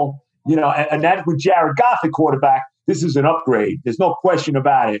still, and that with Jared Goff at quarterback, this is an upgrade. There's no question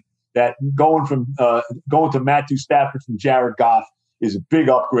about it that going to Matthew Stafford from Jared Goff is a big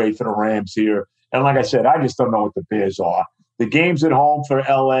upgrade for the Rams here. And like I said, I just don't know what the Bears are. The game's at home for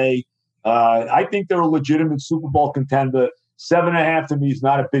L.A. I think they're a legitimate Super Bowl contender. 7.5 to me is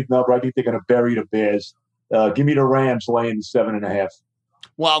not a big number. I think they're going to bury the Bears. Give me the Rams laying the 7.5.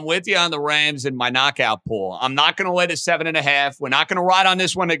 Well, I'm with you on the Rams in my knockout pool. I'm not going to lay the 7.5. We're not going to ride on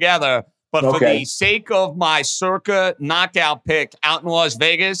this one together. But for the sake of my circa knockout pick out in Las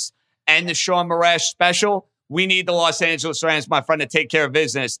Vegas and the Sean Marash special, we need the Los Angeles Rams, my friend, to take care of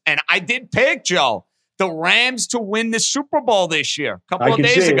business. And I did pick, Joe, the Rams to win the Super Bowl this year a couple of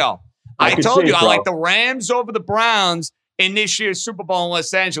days ago. I told you I like the Rams over the Browns in this year's Super Bowl in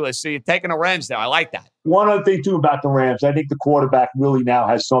Los Angeles. So you're taking the Rams there. I like that. One other thing, too, about the Rams, I think the quarterback really now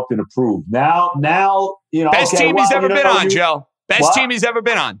has something to prove. Now, best team he's ever been on, Joe. Best team he's ever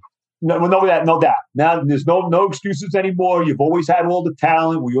been on. No doubt. Now, there's no excuses anymore. You've always had all the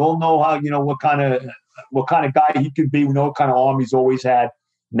talent. We all know how, what kind of guy he can be. We know what kind of arm he's always had.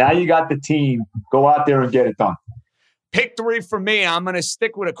 Now you got the team. Go out there and get it done. Pick 3 for me. I'm going to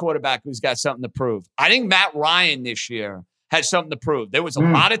stick with a quarterback who's got something to prove. I think Matt Ryan this year has something to prove. There was a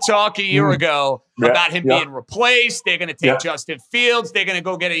lot of talk a year ago about him being replaced. They're going to take Justin Fields. They're going to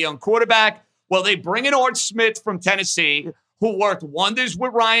go get a young quarterback. Well, they bring in Art Smith from Tennessee, who worked wonders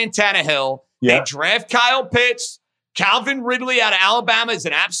with Ryan Tannehill. They draft Kyle Pitts. Calvin Ridley out of Alabama is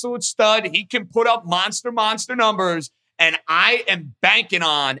an absolute stud. He can put up monster numbers. And I am banking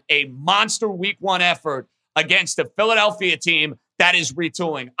on a monster week 1 effort against the Philadelphia team that is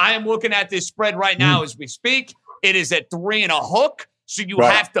retooling. I am looking at this spread right now as we speak. It is at 3 and a hook. So you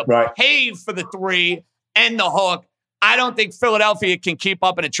have to pay for the 3 and the hook. I don't think Philadelphia can keep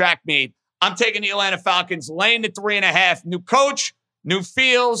up in a track meet. I'm taking the Atlanta Falcons, laying the 3.5. New coach, new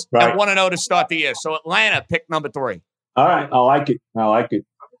feels, and 1-0 to start the year. So Atlanta, pick number 3. All right. I like it. All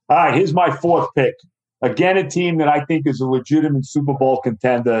right. Here's my 4th pick. Again, a team that I think is a legitimate Super Bowl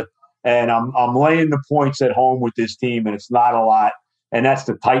contender. And I'm laying the points at home with this team, and it's not a lot. And that's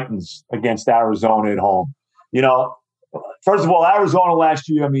the Titans against Arizona at home. First of all, Arizona last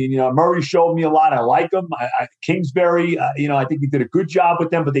year, Murray showed me a lot. I like him. Kingsbury, I think he did a good job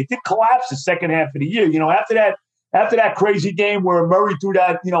with them, but they did collapse the second half of the year. After that crazy game where Murray threw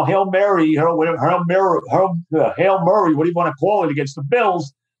that, Hail Mary, Hail Murray, what do you want to call it, against the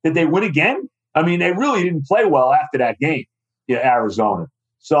Bills, did they win again? They really didn't play well after that game, Arizona.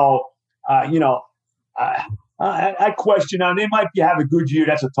 So, I question them. They might have a good year.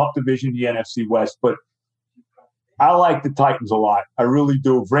 That's a tough division, the NFC West. But I like the Titans a lot. I really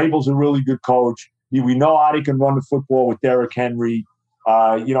do. Vrabel's a really good coach. We know how they can run the football with Derrick Henry.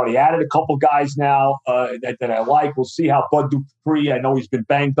 They added a couple guys now that I like. We'll see how Bud Dupree, I know he's been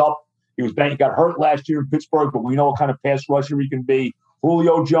banged up. He got hurt last year in Pittsburgh, but we know what kind of pass rusher he can be.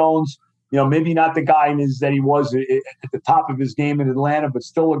 Julio Jones, maybe not the guy that he was at the top of his game in Atlanta, but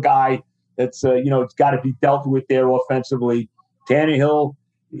still a guy that's, it's got to be dealt with there offensively. Tannehill,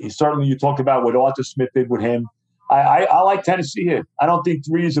 certainly you talked about what Arthur Smith did with him. I like Tennessee here. I don't think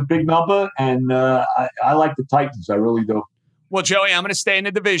 3 is a big number, and I like the Titans. I really do. Well, Joey, I'm going to stay in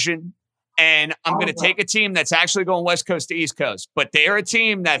the division, and I'm going to take a team that's actually going West Coast to East Coast. But they're a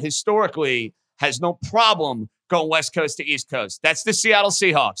team that historically has no problem going West Coast to East Coast. That's the Seattle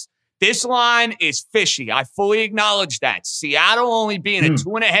Seahawks. This line is fishy. I fully acknowledge that. Seattle only being a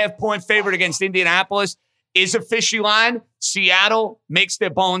 2.5-point favorite against Indianapolis is a fishy line. Seattle makes their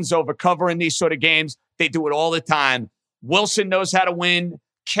bones over covering these sort of games. They do it all the time. Wilson knows how to win.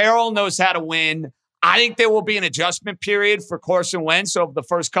 Carroll knows how to win. I think there will be an adjustment period for Carson Wentz over the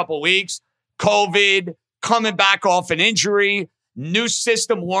first couple of weeks. COVID, coming back off an injury, new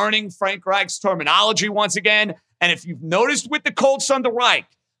system learning Frank Reich's terminology once again. And if you've noticed with the Colts under Reich,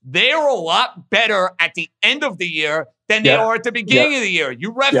 they are a lot better at the end of the year than they are at the beginning of the year.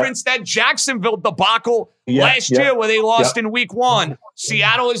 You referenced that Jacksonville debacle last year where they lost in week 1.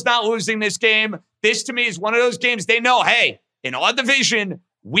 Seattle is not losing this game. This, to me, is one of those games they know, hey, in our division,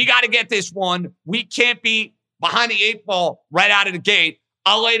 we got to get this one. We can't be behind the 8 ball right out of the gate.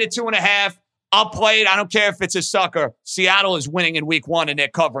 I'll lay it 2.5. I'll play it. I don't care if it's a sucker. Seattle is winning in week 1, and they're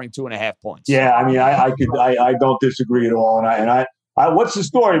covering 2.5 points. Yeah, I mean, I don't disagree at all. And what's the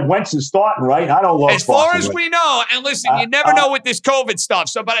story? Wentz is starting, right? I don't love as far as we know. And listen, you never know with this COVID stuff.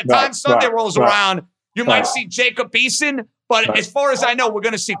 So by the time Sunday rolls around, you might see Jacob Eason. But as far as I know, we're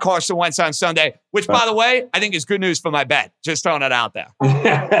going to see Carson Wentz on Sunday, which, by the way, I think is good news for my bet. Just throwing it out there.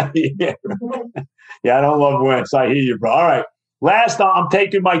 Yeah, I don't love Wentz. I hear you, bro. All right. Last, I'm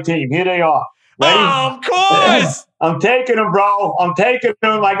taking my team. Here they are. Ready? Oh, of course. I'm taking them, bro. I'm taking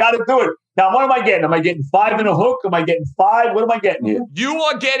them. I got to do it. Now, what am I getting? Am I getting 5 and a hook? Am I getting 5? What am I getting here? You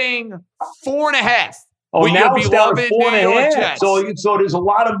are getting 4.5. Oh, now it's down to 4.5. So there's a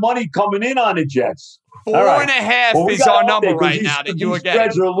lot of money coming in on the Jets. 4.5 is our number right now that you are getting.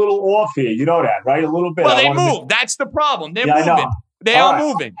 Spreads are a little off here. You know that, right? A little bit. Well, they move. That's the problem. They're moving. They are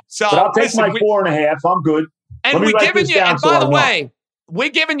moving. So, but I'll take my 4.5. I'm good. And we're giving you, and by the way, we're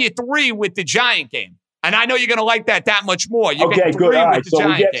giving you 3 with the Giant game. And I know you're going to like that much more. You're getting 3 with the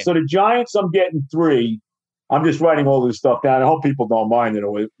Giant game. So the Giants, I'm getting 3. I'm just writing all this stuff down. I hope people don't mind it.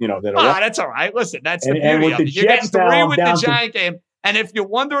 That's all right. Listen, that's the beauty of it. You're getting 3 with the Giant game. And if you're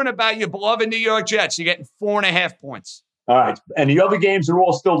wondering about your beloved New York Jets, you're getting 4.5 points. All right. And the other games are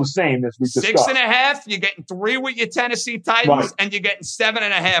all still the same as we discussed. 6.5, you're getting 3 with your Tennessee Titans, and you're getting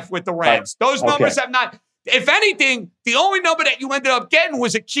 7.5 with the Rams. Right. Those numbers have not, if anything, the only number that you ended up getting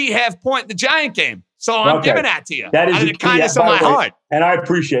was a key half point in the Giant game. So I'm giving that to you. That is the kindness of my heart. And I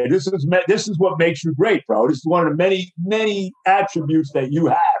appreciate it. This is what makes you great, bro. This is one of the many, many attributes that you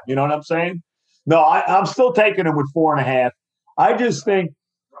have. You know what I'm saying? No, I'm still taking them with 4.5. I just think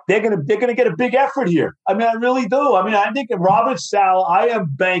they're gonna get a big effort here. I mean, I really do. I mean, I think Robert Saleh, I am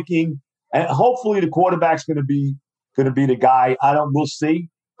banking, and hopefully the quarterback's gonna be the guy. We'll see.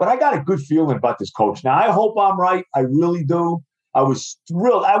 But I got a good feeling about this coach. Now, I hope I'm right. I really do. I was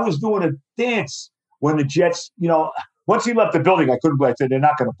thrilled. I was doing a dance when the Jets, once he left the building, I couldn't believe it. They're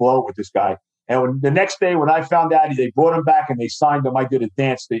not going to blow it with this guy. And the next day when I found out they brought him back and they signed him, I did a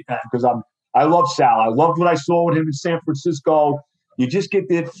dance because I love Sal. I loved what I saw with him in San Francisco. You just get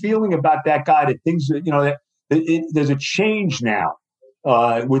that feeling about that guy that things, there's a change now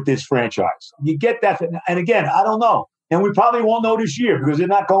with this franchise. You get that. And again, I don't know. And we probably won't know this year because they're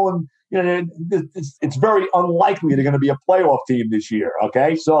not going, it's very unlikely they're going to be a playoff team this year.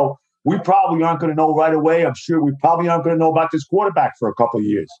 Okay. So we probably aren't going to know right away. I'm sure we probably aren't going to know about this quarterback for a couple of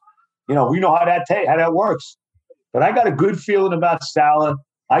years. We know how that works. But I got a good feeling about Saleh.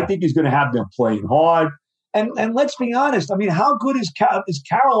 I think he's going to have them playing hard. And let's be honest. I mean, how good is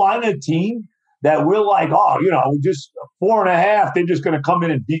Carolina a team that we're like, just 4.5, they're just going to come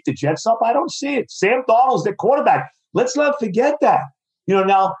in and beat the Jets up? I don't see it. Sam Darnold's their quarterback. Let's not forget that.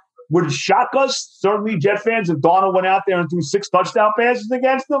 Now, would it shock us, certainly Jet fans, if Darnold went out there and threw 6 touchdown passes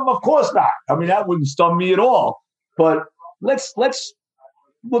against them? Of course not. I mean, that wouldn't stun me at all. But let's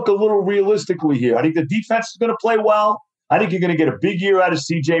look a little realistically here. I think the defense is going to play well. I think you're going to get a big year out of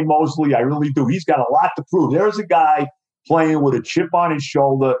C.J. Mosley. I really do. He's got a lot to prove. There's a guy playing with a chip on his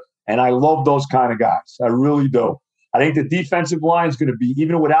shoulder, and I love those kind of guys. I really do. I think the defensive line is going to be,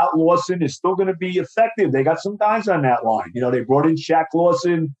 even without Lawson, is still going to be effective. They got some guys on that line. They brought in Shaq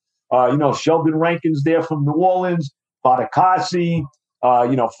Lawson. Sheldon Rankins there from New Orleans, Badakasi,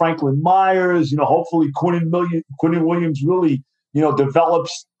 Franklin Myers. Hopefully Quinnen Williams really,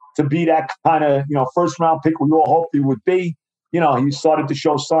 develops to be that kind of, first-round pick we all hoped he would be. he started to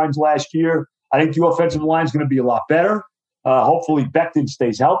show signs last year. I think the offensive line is going to be a lot better. Hopefully Becton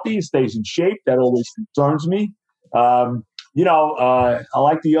stays healthy, stays in shape. That always concerns me. I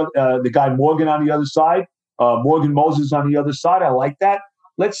like the guy Morgan on the other side. Morgan Moses on the other side. I like that.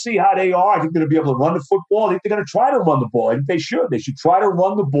 Let's see how they are. I think they're going to be able to run the football. I think they're going to try to run the ball. I think they should. They should try to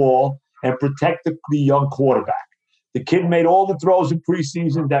run the ball and protect the young quarterback. The kid made all the throws in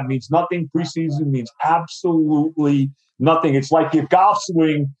preseason. That means nothing. Preseason means absolutely nothing. It's like your golf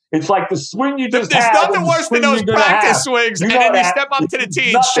swing. It's like the swing you just There's had. nothing worse than those practice swings, and then you step up to the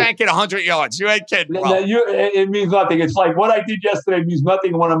tee and shank it 100 yards. You ain't kidding, bro. It means nothing. It's like what I did yesterday means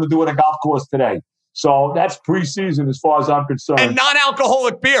nothing when I'm going to do on a golf course today. So that's preseason as far as I'm concerned. And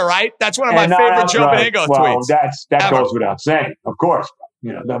non-alcoholic beer, right? That's one of my favorite Joe Beningo tweets. That goes without saying, of course.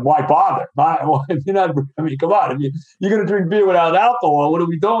 Then why bother? Come on. If you're going to drink beer without alcohol, what are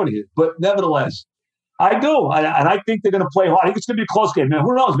we doing here? But nevertheless, I do. And I think they're going to play hard. I think it's going to be a close game. Now,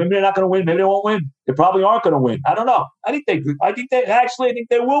 who knows? Maybe they're not going to win. Maybe they won't win. They probably aren't going to win. I don't know. I think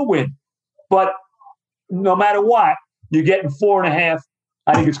they will win. But no matter what, you're getting 4.5.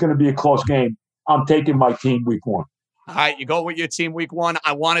 I think it's going to be a close game. I'm taking my team week 1. All right, you go with your team week 1.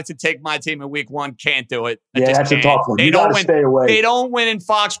 I wanted to take my team in week 1. Can't do it. That's a tough one. You got to stay away. They don't win in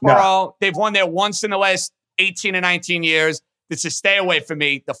Foxborough. No. They've won there once in the last 18 or 19 years. This is stay away from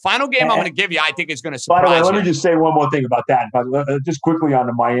me. The final game I'm going to give you, I think, is going to surprise you. By the way, let me just say one more thing about that. Just quickly on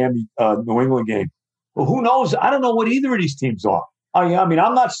the Miami New England game. Well, who knows? I don't know what either of these teams are. I mean,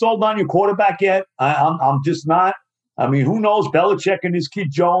 I'm not sold on your quarterback yet. I'm just not. I mean, who knows? Belichick and his kid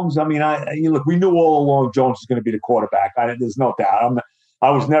Jones. I mean, look, we knew all along Jones was going to be the quarterback. There's no doubt.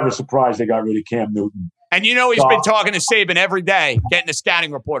 I was never surprised they got rid of Cam Newton. And he's been talking to Saban every day, getting a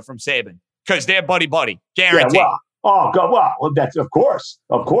scouting report from Saban because they're buddy-buddy. Guaranteed. Yeah, well, that's of course.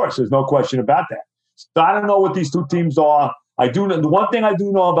 There's no question about that. So I don't know what these two teams are. I do know the one thing I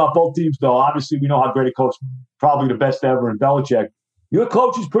do know about both teams, though. Obviously, we know how great a coach, probably the best ever in Belichick. Your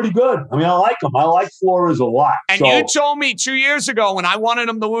coach is pretty good. I mean, I like him. I like Flores a lot. And you told me 2 years ago when I wanted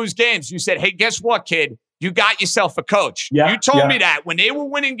him to lose games, you said, hey, guess what, kid? You got yourself a coach. You told me that when they were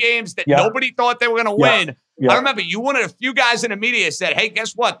winning games that nobody thought they were going to win. I remember you wanted a few guys in the media said, hey,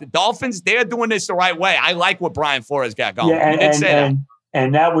 guess what? The Dolphins, they're doing this the right way. I like what Brian Flores got going.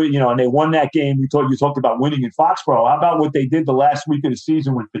 And that was, and they won that game. You talked about winning in Foxborough. How about what they did the last week of the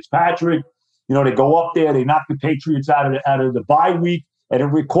season with Fitzpatrick? They go up there, they knock the Patriots out of the bye week, and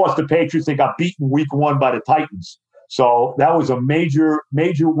it cost the Patriots. They got beaten week 1 by the Titans. So that was a major,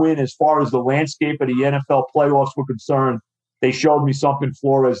 major win as far as the landscape of the NFL playoffs were concerned. They showed me something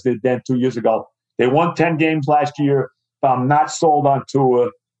Flores did then 2 years ago. They won 10 games last year. I'm not sold on Tua,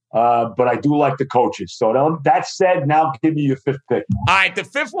 but I do like the coaches. So that said, now give me your 5th pick. All right, the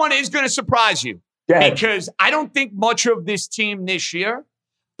 5th one is going to surprise you because I don't think much of this team this year,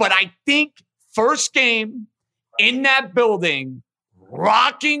 but I think first game in that building,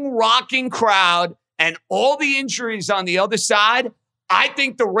 rocking crowd, and all the injuries on the other side, I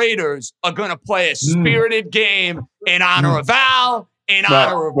think the Raiders are going to play a spirited game in honor of Al, in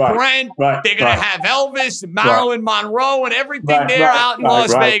honor of Brent. They're going to have Elvis and Marilyn Monroe and everything out in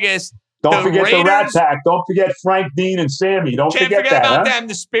Las Vegas. Don't forget Raiders, the Rat Pack. Don't forget Frank Dean and Sammy. Can't forget about them.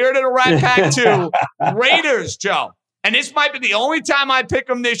 The spirit of the Rat Pack, too. Raiders, Joe. And this might be the only time I pick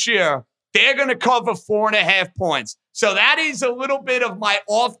them this year. They're going to cover 4.5 points. So that is a little bit of my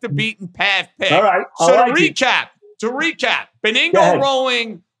off the beaten path pick. All right. So to recap, Beningo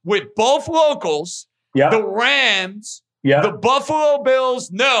rolling with both locals, the Rams, the Buffalo Bills,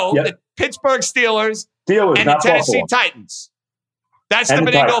 the Pittsburgh Steelers, and the Tennessee Titans. That's the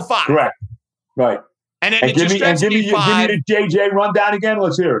Beningo 5. Correct. Right. And then give me the JJ rundown again.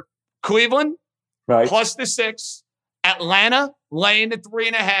 Let's hear it. Cleveland, plus the 6. Atlanta, laying the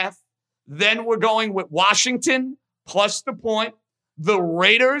 3.5. Then we're going with Washington, plus the point. The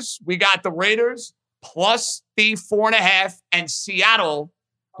Raiders, we got the Raiders, plus the 4.5. And Seattle,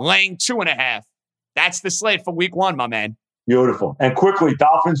 laying 2.5. That's the slate for week 1, my man. Beautiful. And quickly,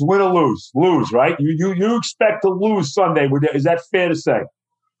 Dolphins win or lose? Lose, right? You expect to lose Sunday. Is that fair to say?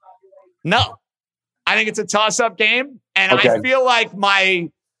 No. I think it's a toss-up game. And I feel like my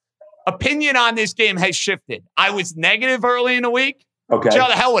opinion on this game has shifted. I was negative early in the week. Okay. Joe,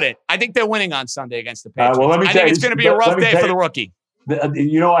 the hell with it. I think they're winning on Sunday against the Patriots. Well, let me I tell think you, it's going to be a rough day for the rookie.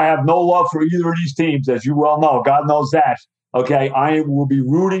 I have no love for either of these teams, as you well know. God knows that. Okay, I will be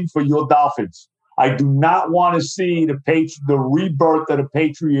rooting for your Dolphins. I do not want to see the rebirth of the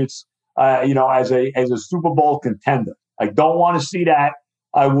Patriots, as a Super Bowl contender. I don't want to see that.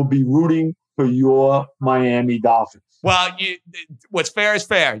 I will be rooting for your Miami Dolphins. Well, what's fair is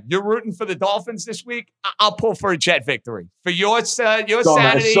fair. You're rooting for the Dolphins this week. I'll pull for a Jet victory for your sanity, So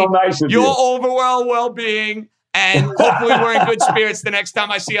nice of your you. overall well-being, and hopefully we're in good spirits the next time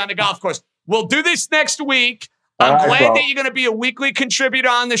I see you on the golf course. We'll do this next week. I'm All right, glad bro. that you're going to be a weekly contributor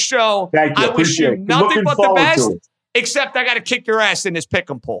on the show. Thank you. I wish you Appreciate it. nothing Looking but the forward to best, it. except I got to kick your ass in this pick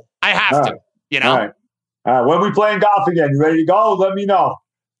and pull. I have All to, right. you know? All right. When we playing golf again, you ready to go? Let me know.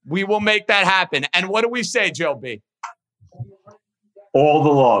 We will make that happen. And what do we say, Joe B? All the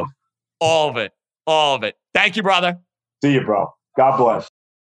love. All of it. All of it. Thank you, brother. See you, bro. God bless.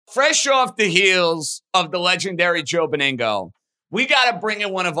 Fresh off the heels of the legendary Joe Benigno, we got to bring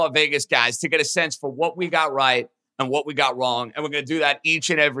in one of our Vegas guys to get a sense for what we got right and what we got wrong. And we're going to do that each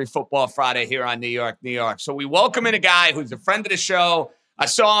and every Football Friday here on New York, New York. So we welcome in a guy who's a friend of the show. I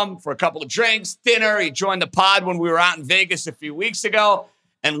saw him for a couple of drinks, dinner. He joined the pod when we were out in Vegas a few weeks ago.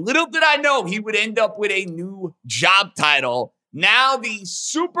 And little did I know he would end up with a new job title. Now the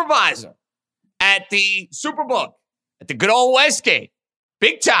supervisor at the Superbook, at the good old Westgate.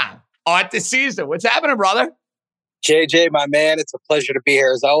 Big time. Art Caesar. What's happening, brother? JJ, my man, it's a pleasure to be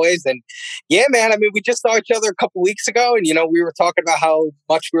here as always. And yeah, man, I mean, we just saw each other a couple weeks ago and, we were talking about how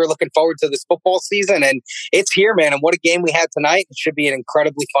much we were looking forward to this football season. And it's here, man. And what a game we had tonight. It should be an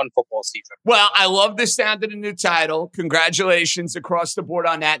incredibly fun football season. Well, I love the sound of the new title. Congratulations across the board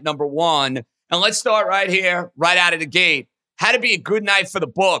on that, number one. And let's start right here, right out of the gate. Had to be a good night for the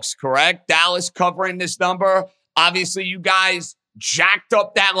books, correct? Dallas covering this number. Obviously, you guys jacked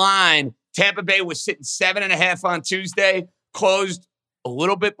up that line. Tampa Bay was sitting 7.5 on Tuesday, closed a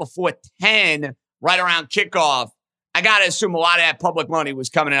little bit before 10, right around kickoff. I got to assume a lot of that public money was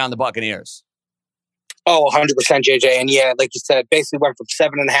coming in on the Buccaneers. Oh, 100%, JJ. And yeah, like you said, basically went from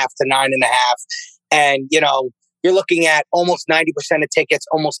 7.5 to 9.5. And, you're looking at almost 90% of tickets,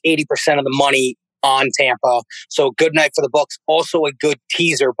 almost 80% of the money on Tampa. So good night for the books. Also a good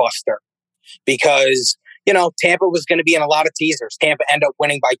teaser buster because Tampa was going to be in a lot of teasers. Tampa ended up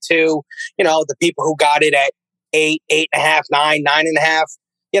winning by 2. The people who got it at 8, 8.5, 9, 9.5,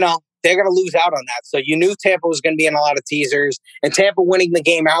 they're going to lose out on that. So you knew Tampa was going to be in a lot of teasers. And Tampa winning the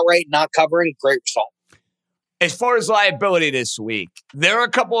game outright, not covering, great result. As far as liability this week, there are a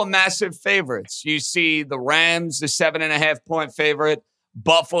couple of massive favorites. You see the Rams, the 7.5-point favorite.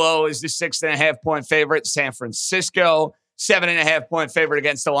 Buffalo is the 6.5-point favorite. San Francisco, 7.5-point favorite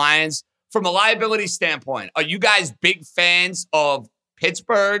against the Lions. From a liability standpoint, are you guys big fans of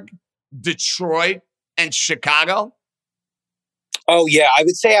Pittsburgh, Detroit, and Chicago? Oh, yeah. I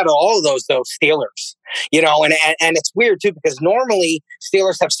would say out of all of those, though, Steelers. And it's weird, too, because normally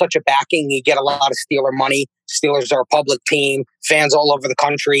Steelers have such a backing. You get a lot of Steeler money. Steelers are a public team, fans all over the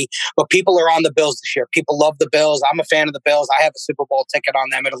country. But people are on the Bills this year. People love the Bills. I'm a fan of the Bills. I have a Super Bowl ticket on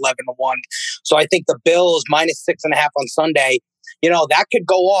them at 11-1. So I think the Bills minus 6.5 on Sunday, that could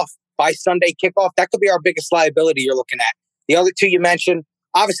go off by Sunday kickoff. That could be our biggest liability you're looking at. The other two you mentioned,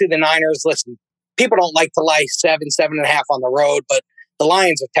 obviously the Niners, listen, people don't like to lay 7.5 on the road, but the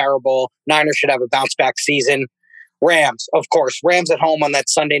Lions are terrible. Niners should have a bounce back season. Rams, of course, Rams at home on that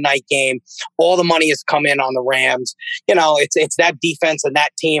Sunday night game. All the money has come in on the Rams. It's that defense and that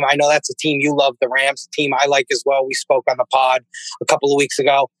team. I know that's a team you love, the Rams, a team I like as well. We spoke on the pod a couple of weeks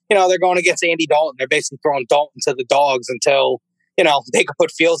ago. They're going against Andy Dalton. They're basically throwing Dalton to the dogs until they could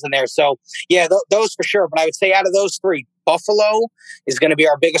put Fields in there. So, yeah, those for sure. But I would say out of those three, Buffalo is going to be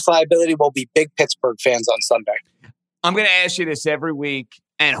our biggest liability. We'll be big Pittsburgh fans on Sunday. I'm going to ask you this every week,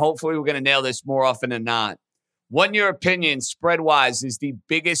 and hopefully we're going to nail this more often than not. What, in your opinion, spread-wise, is the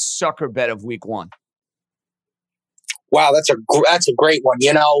biggest sucker bet of week one? Wow, that's a great one.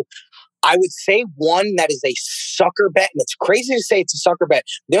 I would say one that is a sucker bet, and it's crazy to say it's a sucker bet.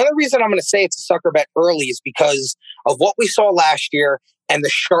 The only reason I'm going to say it's a sucker bet early is because of what we saw last year and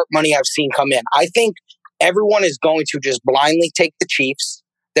the sharp money I've seen come in. I think everyone is going to just blindly take the Chiefs.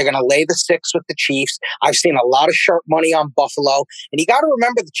 They're going to lay the 6 with the Chiefs. I've seen a lot of sharp money on Buffalo. And you got to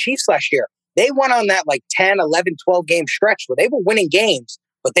remember the Chiefs last year. They went on that 10, 11, 12 game stretch where they were winning games,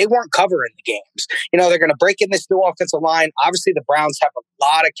 but they weren't covering the games. They're going to break in this new offensive line. Obviously, the Browns have a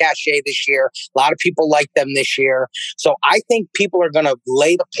lot of cachet this year. A lot of people like them this year. So I think people are going to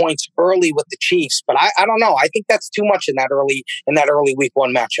lay the points early with the Chiefs. But I don't know. I think that's too much in that early week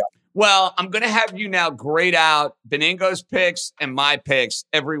one matchup. Well, I'm going to have you now grade out Benigno's picks and my picks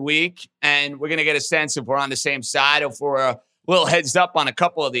every week. And we're going to get a sense if we're on the same side, if we're a little heads up on a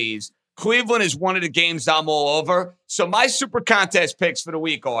couple of these. Cleveland is one of the games I'm all over. So my super contest picks for the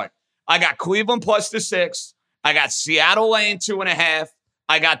week are, I got Cleveland plus the 6. I got Seattle laying 2.5.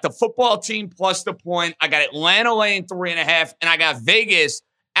 I got the football team plus the point. I got Atlanta laying 3.5. And I got Vegas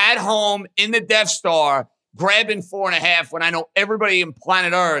at home in the Death Star grabbing 4.5 when I know everybody in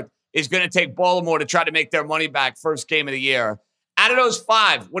planet Earth is going to take Baltimore to try to make their money back first game of the year. Out of those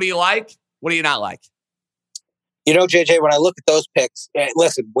 5, what do you like? What do you not like? You know, JJ, when I look at those picks,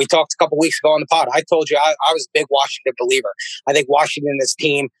 listen, we talked a couple weeks ago on the pod. I told you I was a big Washington believer. I think Washington, this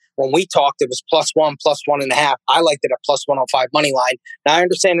team, when we talked, it was +1, +1.5. I liked it at +105 money line. Now, I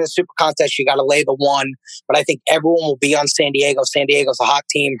understand in the Super Contest, you got to lay the 1, but I think everyone will be on San Diego. San Diego's a hot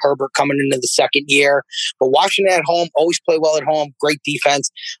team. Herbert coming into the second year. But Washington at home, always play well at home, great defense.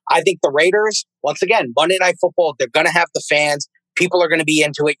 I think the Raiders, once again, Monday Night Football, they're going to have the fans. People are going to be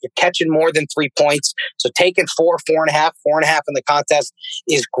into it. You're catching more than 3 points. So taking 4.5 in the contest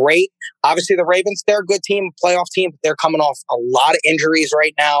is great. Obviously, the Ravens, they're a good team, playoff team, but they're coming off a lot of injuries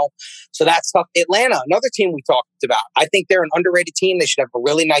right now. So that's tough. Atlanta, another team we talked about. I think they're an underrated team. They should have a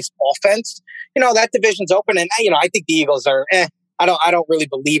really nice offense. You know, that division's open. And, you know, I think the Eagles are, I don't really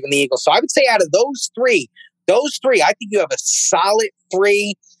believe in the Eagles. So I would say out of those three, I think you have a solid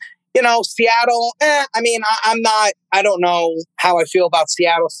 3. You know, Seattle, I don't know how I feel about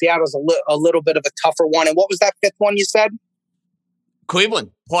Seattle. Seattle's a little bit of a tougher one. And what was that 5th one you said?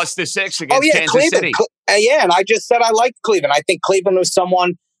 Cleveland, +6 against Kansas Cleveland. City. And I just said I like Cleveland. I think Cleveland was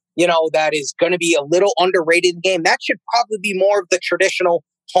someone, you know, that is going to be a little underrated in the game. That should probably be more of the traditional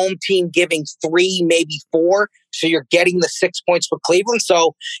home team giving 3, maybe 4. So you're getting the 6 points for Cleveland.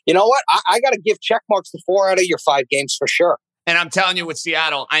 So, you know what? I got to give check marks to 4 out of your 5 games for sure. And I'm telling you, with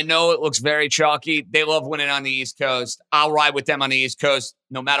Seattle, I know it looks very chalky. They love winning on the East Coast. I'll ride with them on the East Coast,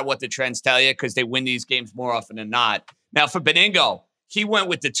 no matter what the trends tell you, because they win these games more often than not. Now, for Beningo, he went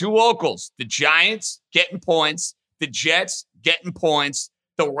with the 2 locals, the Giants getting points, the Jets getting points,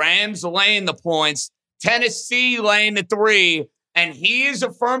 the Rams laying the points, Tennessee laying the 3, and he is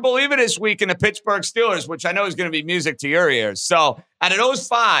a firm believer this week in the Pittsburgh Steelers, which I know is going to be music to your ears. So out of those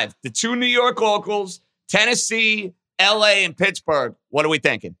 5, the 2 New York locals, Tennessee, LA, and Pittsburgh, what are we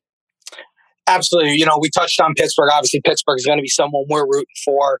thinking? Absolutely. You know, we touched on Pittsburgh. Obviously, Pittsburgh is going to be someone we're rooting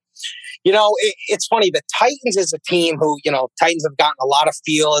for. You know, it's funny. The Titans is a team who, you know, Titans have gotten a lot of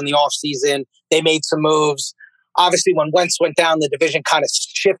feel in the offseason. They made some moves. Obviously, when Wentz went down, the division kind of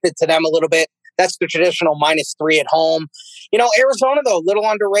shifted to them a little bit. That's the traditional -3 at home. You know, Arizona, though, a little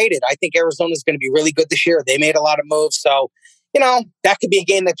underrated. I think Arizona is going to be really good this year. They made a lot of moves. So, you know, that could be a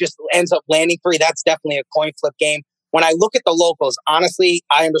game that just ends up landing 3. That's definitely a coin flip game. When I look at the locals, honestly,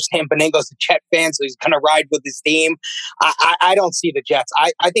 I understand Beningo's a Jet fan, so he's going to ride with his team. I don't see the Jets.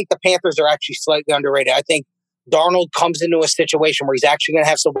 I think the Panthers are actually slightly underrated. I think Darnold comes into a situation where he's actually going to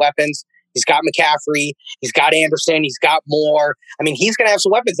have some weapons. He's got McCaffrey. He's got Anderson. He's got Moore. I mean, he's going to have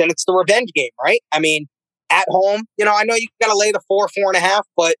some weapons, and it's the revenge game, right? I mean, at home, you know, I know you got to lay the 4.5,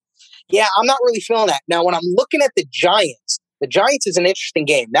 but yeah, I'm not really feeling that. Now, when I'm looking at the Giants is an interesting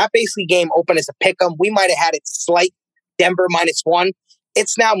game. That basically game opened as a pick 'em. We might have had it slight Denver -1.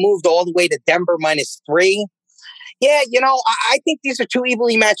 It's now moved all the way to Denver -3. Yeah, you know, I think these are 2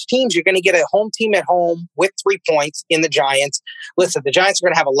 evenly matched teams. You're going to get a home team at home with 3 points in the Giants. Listen, the Giants are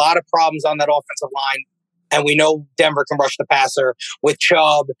going to have a lot of problems on that offensive line. And we know Denver can rush the passer with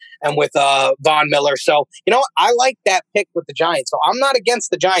Chubb and with Von Miller. So, you know what? I like that pick with the Giants. So I'm not against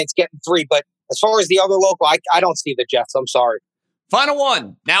the Giants getting 3. But as far as the other local, I don't see the Jets. I'm sorry. Final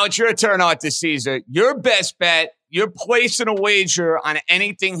one. Now it's your turn, Artis Caesar. Your best bet. You're placing a wager on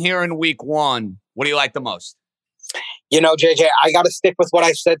anything here in week 1. What do you like the most? You know, JJ, I got to stick with what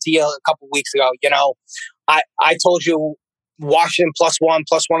I said to you a couple weeks ago. You know, I told you Washington +1,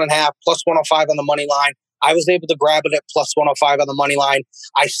 +1.5, +105 on the money line. I was able to grab it at +105 on the money line.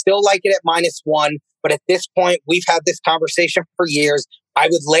 I still like it at -1, but at this point, we've had this conversation for years. I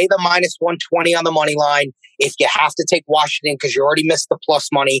would lay the -120 on the money line if you have to take Washington because you already missed the plus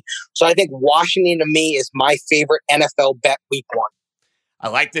money. So I think Washington to me is my favorite NFL bet week 1. I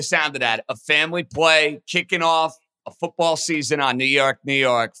like the sound of that. A family play kicking off a football season on New York, New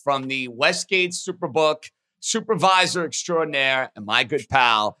York from the Westgate Superbook supervisor extraordinaire and my good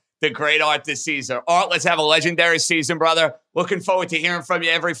pal, the great Artis Caesar. Art, let's have a legendary season, brother. Looking forward to hearing from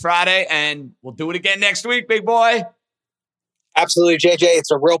you every Friday, and we'll do it again next week, big boy. Absolutely, JJ. It's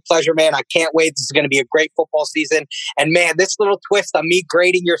a real pleasure, man. I can't wait. This is going to be a great football season. And, man, this little twist on me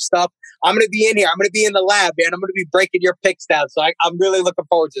grading your stuff, I'm going to be in here. I'm going to be in the lab, man. I'm going to be breaking your picks down. So I'm really looking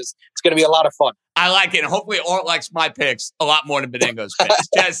forward to this. It's going to be a lot of fun. I like it. And hopefully Art likes my picks a lot more than Beningo's picks.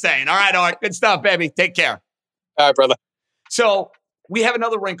 Just saying. All right, Art. Good stuff, baby. Take care. All right, brother. So we have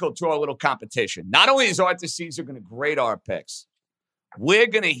another wrinkle to our little competition. Not only is Artis Caesar going to grade our picks, we're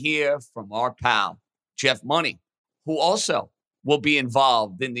going to hear from our pal, Jeff Money, who also will be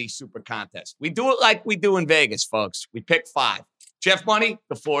involved in the Super Contest. We do it like we do in Vegas, folks. We pick 5. Jeff Money,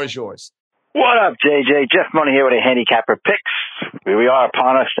 the floor is yours. What up, JJ? Jeff Money here with a handicapper picks. Here we are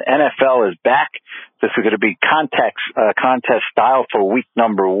upon us. The NFL is back. This is going to be contest style for week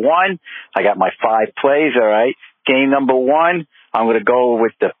number 1. I got my 5 plays, all right. Game number 1, I'm going to go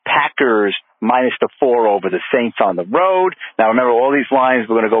with the Packers minus the 4 over the Saints on the road. Now, remember, all these lines,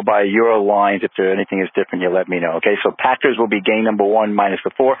 we're going to go by Euro lines. If there anything is different, you let me know, okay? So Packers will be game number 1 minus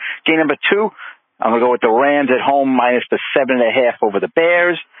the 4. Game number 2, I'm going to go with the Rams at home minus the 7.5 over the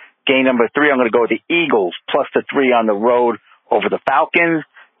Bears. Game number 3, I'm going to go with the Eagles plus the 3 on the road over the Falcons.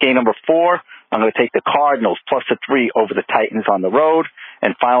 Game number 4, I'm going to take the Cardinals plus the 3 over the Titans on the road.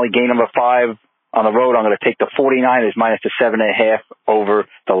 And finally, game number 5 on the road, I'm going to take the 49ers minus the 7.5 over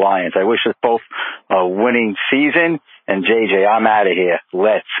the Lions. I wish us both a winning season. And JJ, I'm out of here.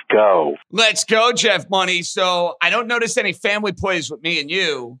 Let's go. Let's go, Jeff Money. So I don't notice any family plays with me and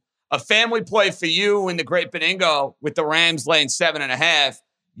you. A family play for you in the Great Benigno with the Rams laying 7.5.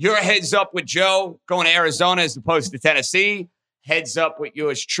 Your heads up with Joe going to Arizona as opposed to Tennessee. Heads up with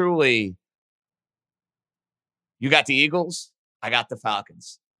yours truly. You got the Eagles. I got the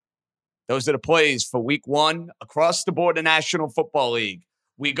Falcons. Those are the plays for week 1 across the board in the National Football League.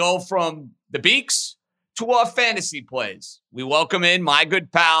 We go from the Beaks to our fantasy plays. We welcome in my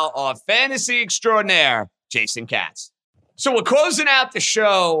good pal, our fantasy extraordinaire, Jason Katz. So we're closing out the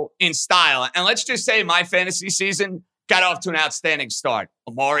show in style. And let's just say my fantasy season got off to an outstanding start.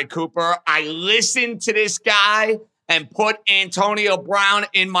 Amari Cooper, I listened to this guy and put Antonio Brown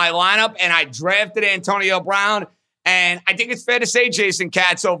in my lineup, and I drafted Antonio Brown. And I think it's fair to say, Jason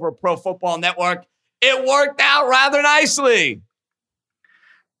Katz over at Pro Football Network, it worked out rather nicely.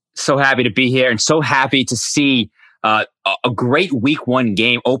 So happy to be here and so happy to see a great week 1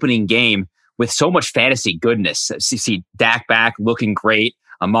 game, opening game with so much fantasy goodness. See Dak back looking great,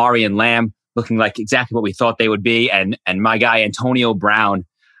 Amari and Lamb looking like exactly what we thought they would be. And my guy, Antonio Brown,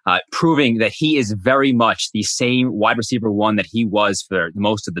 proving that he is very much the same wide receiver 1 that he was for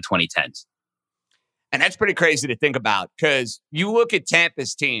most of the 2010s. And that's pretty crazy to think about because you look at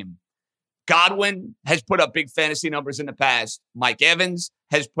Tampa's team. Godwin has put up big fantasy numbers in the past. Mike Evans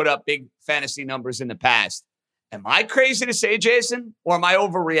has put up big fantasy numbers in the past. Am I crazy to say, Jason, or am I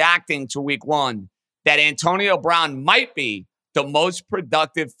overreacting to week 1 that Antonio Brown might be the most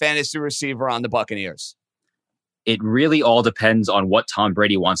productive fantasy receiver on the Buccaneers? It really all depends on what Tom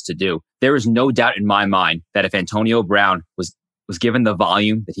Brady wants to do. There is no doubt in my mind that if Antonio Brown was given the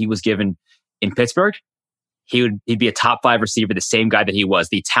volume that he was given in Pittsburgh, he'd be a top 5 receiver, the same guy that he was.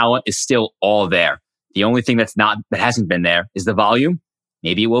 The talent is still all there. The only thing that hasn't been there is the volume.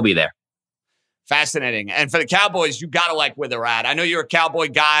 Maybe it will be there. Fascinating. And for the Cowboys, you got to like where they're at. I know you're a Cowboy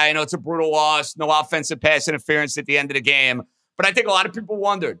guy. I know it's a brutal loss. No offensive pass interference at the end of the game. But I think a lot of people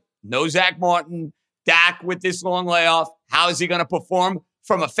wondered, no Zach Martin, Dak with this long layoff. How is he going to perform?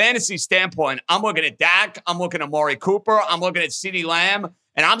 From a fantasy standpoint, I'm looking at Dak. I'm looking at Amari Cooper. I'm looking at CeeDee Lamb.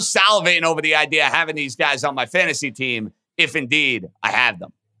 And I'm salivating over the idea of having these guys on my fantasy team, if indeed I have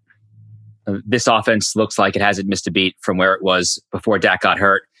them. This offense looks like it hasn't missed a beat from where it was before Dak got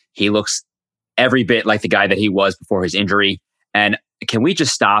hurt. He looks every bit like the guy that he was before his injury. And can we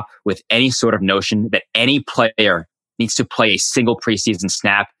just stop with any sort of notion that any player needs to play a single preseason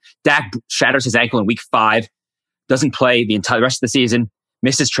snap? Dak shatters his ankle in week 5, doesn't play the entire rest of the season,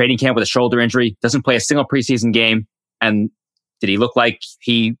 misses training camp with a shoulder injury, doesn't play a single preseason game. And did he look like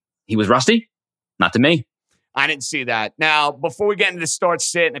he was rusty? Not to me. I didn't see that. Now, before we get into the start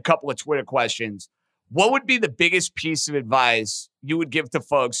sit and a couple of Twitter questions, what would be the biggest piece of advice you would give to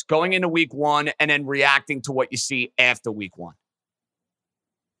folks going into week 1 and then reacting to what you see after week 1?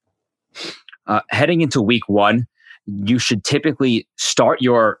 Heading into week 1, you should typically start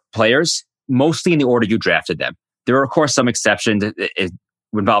your players mostly in the order you drafted them. There are, of course, some exceptions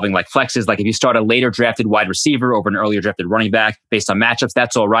involving like flexes. Like if you start a later drafted wide receiver over an earlier drafted running back based on matchups,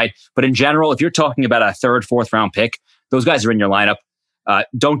 that's all right. But in general, if you're talking about a 3rd, 4th round pick, those guys are in your lineup.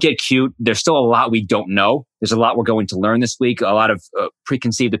 Don't get cute. There's still a lot we don't know. There's a lot we're going to learn this week. A lot of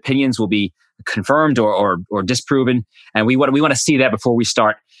preconceived opinions will be confirmed or disproven. And we want to see that before we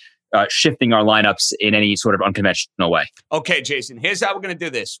start shifting our lineups in any sort of unconventional way. Okay, Jason, here's how we're going to do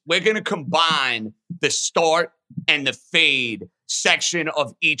this. We're going to combine the start and the fade section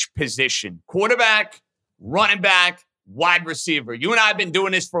of each position. Quarterback, running back, wide receiver. You and I have been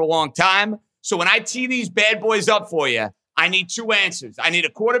doing this for a long time. So when I tee these bad boys up for you, I need 2 answers. I need a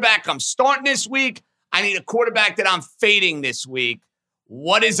quarterback I'm starting this week. I need a quarterback that I'm fading this week.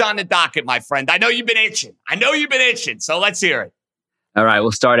 What is on the docket, my friend? I know you've been itching. So let's hear it. All right,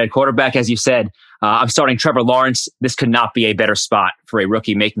 we'll start at quarterback. As you said, I'm starting Trevor Lawrence. This could not be a better spot for a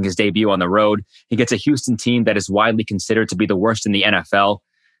rookie making his debut on the road. He gets a Houston team that is widely considered to be the worst in the NFL.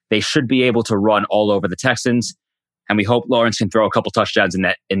 They should be able to run all over the Texans, and we hope Lawrence can throw a couple touchdowns in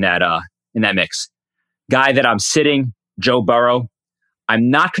that mix. Guy that I'm sitting, Joe Burrow.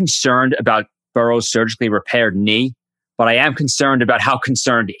 I'm not concerned about Burrow's surgically repaired knee, but I am concerned about how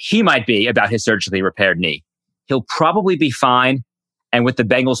concerned he might be about his surgically repaired knee. He'll probably be fine, and with the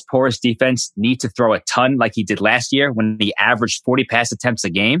Bengals' porous defense, need to throw a ton like he did last year when he averaged 40 pass attempts a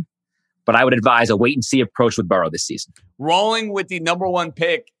game. But I would advise a wait-and-see approach with Burrow this season. Rolling with the number one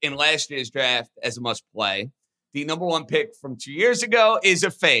pick in last year's draft as a must-play. The number one pick from 2 years ago is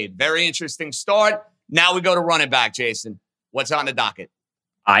a fade. Very interesting start. Now we go to running back, Jason. What's on the docket?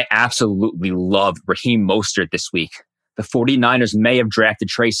 I absolutely love Raheem Mostert this week. The 49ers may have drafted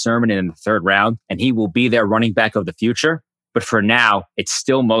Trey Sermon in the third round, and he will be their running back of the future. But for now, it's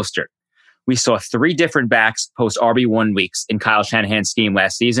still Mostert. We saw 3 different backs post RB1 weeks in Kyle Shanahan's scheme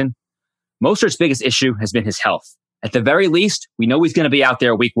last season. Mostert's biggest issue has been his health. At the very least, we know he's going to be out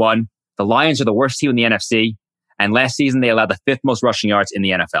there week 1. The Lions are the worst team in the NFC, and last season they allowed the 5th most rushing yards in the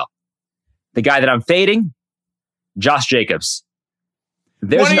NFL. The guy that I'm fading, Josh Jacobs.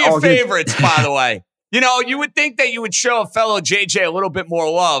 One of your favorites, by the way. You know, you would think that you would show a fellow JJ a little bit more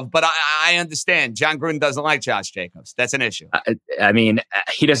love, but I understand. John Gruden doesn't like Josh Jacobs. That's an issue. I mean,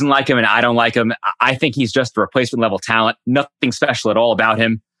 he doesn't like him, and I don't like him. I think he's just a replacement level talent. Nothing special at all about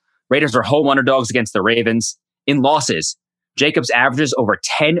him. Raiders are home underdogs against the Ravens. In losses, Jacobs averages over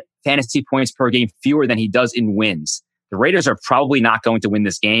 10 fantasy points per game fewer than he does in wins. The Raiders are probably not going to win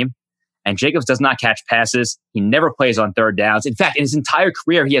this game, and Jacobs does not catch passes. He never plays on third downs. In fact, in his entire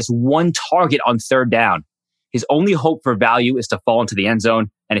career, he has 1 target on third down. His only hope for value is to fall into the end zone,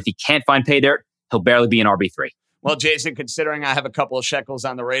 and if he can't find pay dirt, he'll barely be an RB3. Well, Jason, considering I have a couple of shekels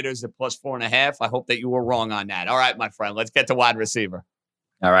on the Raiders at plus 4.5, I hope that you were wrong on that. All right, my friend, let's get to wide receiver.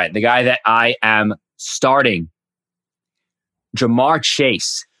 All right, the guy that I am starting, Jamar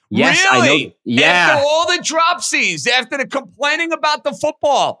Chase. Yes, really? I know. Yeah. After all the dropsies, after the complaining about the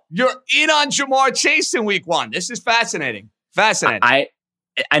football, you're in on Jamar Chase in week 1. This is fascinating. Fascinating.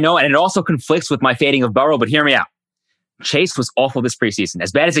 I know, and it also conflicts with my fading of Burrow, but hear me out. Chase was awful this preseason,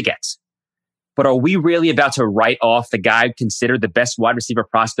 as bad as it gets. But are we really about to write off the guy considered the best wide receiver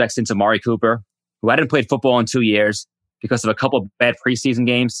prospect since Amari Cooper, who hadn't played football in 2 years because of a couple of bad preseason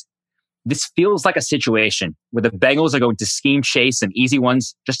games? This feels like a situation where the Bengals are going to scheme Chase some easy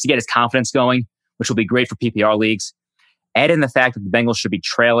ones just to get his confidence going, which will be great for PPR leagues. Add in the fact that the Bengals should be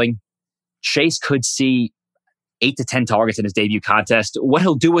trailing. Chase could see 8 to 10 targets in his debut contest. What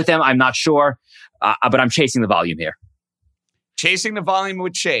he'll do with them, I'm not sure, but I'm chasing the volume here. Chasing the volume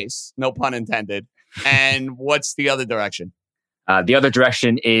with Chase, no pun intended. And what's the other direction? The other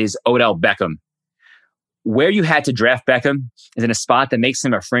direction is Odell Beckham. Where you had to draft Beckham is in a spot that makes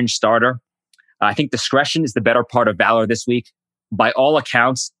him a fringe starter. I think discretion is the better part of valor this week. By all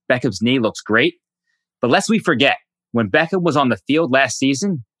accounts, Beckham's knee looks great. But lest we forget, when Beckham was on the field last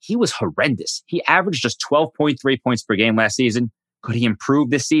season, he was horrendous. He averaged just 12.3 points per game last season. Could he improve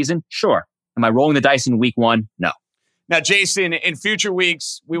this season? Sure. Am I rolling the dice in week 1? No. Now, Jason, in future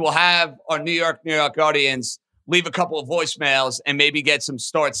weeks, we will have our New York audience leave a couple of voicemails and maybe get some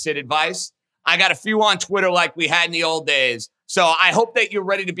start-sit advice. I got a few on Twitter like we had in the old days. So I hope that you're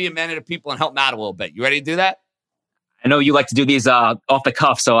ready to be a man of the people and help them out a little bit. You ready to do that? I know you like to do these off the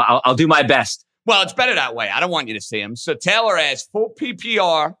cuff, so I'll do my best. Well, it's better that way. I don't want you to see them. So Taylor asks, full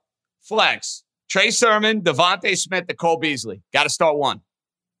PPR, flex, Trey Sermon, Devontae Smith, to Cole Beasley. Got to start one.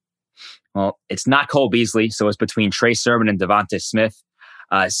 Well, it's not Cole Beasley, so it's between Trey Sermon and Devontae Smith.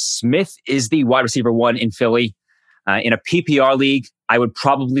 Smith is the wide receiver 1 in Philly. In a PPR league, I would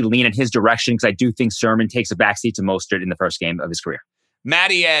probably lean in his direction because I do think Sermon takes a backseat to Mostert in the first game of his career.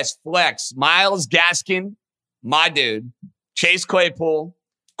 Matty asks, flex, Myles Gaskin, my dude, Chase Claypool,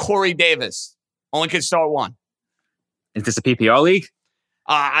 Corey Davis. Only can start one. Is this a PPR league?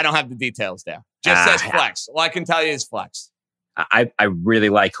 I don't have the details there. Just says flex. All I can tell you is flex. I really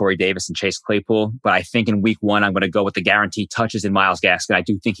like Corey Davis and Chase Claypool, but I think in week 1, I'm going to go with the guaranteed touches in Myles Gaskin. I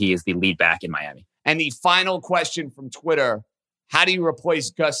do think he is the lead back in Miami. And the final question from Twitter, how do you replace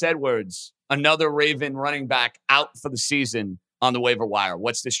Gus Edwards, another Raven running back out for the season on the waiver wire?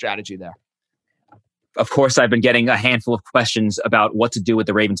 What's the strategy there? Of course, I've been getting a handful of questions about what to do with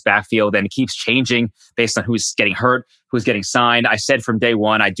the Ravens backfield, and it keeps changing based on who's getting hurt, who's getting signed. I said from day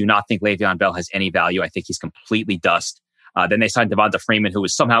one, I do not think Le'Veon Bell has any value. I think he's completely dust. Then they signed Devonta Freeman, who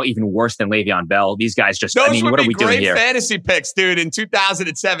was somehow even worse than Le'Veon Bell. These guys just, what are we doing here? Those would be great fantasy picks, dude, in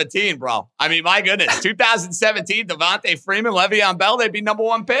 2017, bro. I mean, my goodness, 2017, Devonta Freeman, Le'Veon Bell, they'd be number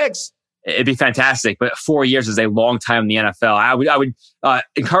 1 picks. it'd be fantastic. But 4 years is a long time in the NFL. I would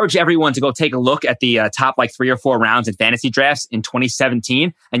encourage everyone to go take a look at the top 3 or 4 rounds in fantasy drafts in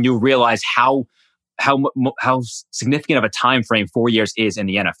 2017, and you'll realize how significant of a time frame 4 years is in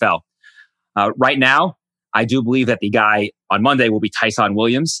the NFL. Right now, I do believe that the guy on Monday will be Tyson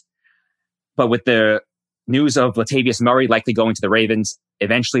Williams. But with the news of Latavius Murray likely going to the Ravens,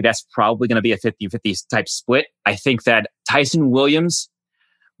 eventually that's probably going to be a 50-50 type split. I think that Tyson Williams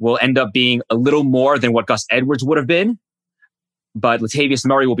will end up being a little more than what Gus Edwards would have been, but Latavius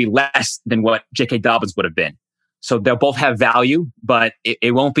Murray will be less than what J.K. Dobbins would have been. So they'll both have value, but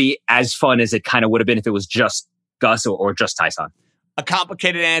it won't be as fun as it kind of would have been if it was just Gus or just Tyson. A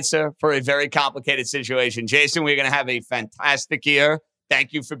complicated answer for a very complicated situation. Jason, we're going to have a fantastic year.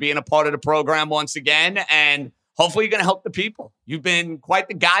 Thank you for being a part of the program once again, and hopefully you're going to help the people. You've been quite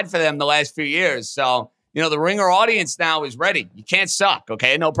the guide for them the last few years. So, the Ringer audience now is ready. You can't suck,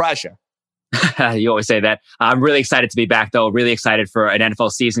 okay? No pressure. You always say that. I'm really excited to be back, though. Really excited for an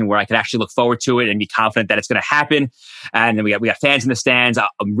NFL season where I can actually look forward to it and be confident that it's going to happen. And then we got fans in the stands.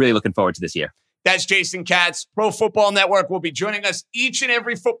 I'm really looking forward to this year. That's Jason Katz. Pro Football Network will be joining us each and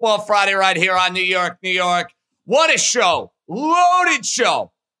every Football Friday right here on New York, New York. What a show. Loaded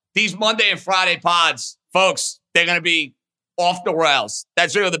show. These Monday and Friday pods, folks, they're going to be off the rails.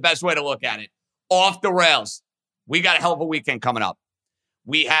 That's really the best way to look at it. Off the rails. We got a hell of a weekend coming up.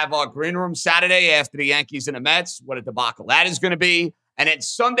 We have our Green Room Saturday after the Yankees and the Mets. What a debacle that is going to be. And then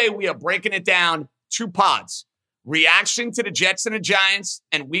Sunday, we are breaking it down 2 pods. Reaction to the Jets and the Giants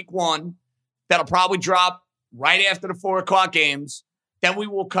and week 1. That'll probably drop right after the 4 o'clock games. Then we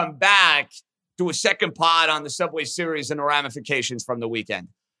will come back to a second pod on the Subway Series and the ramifications from the weekend.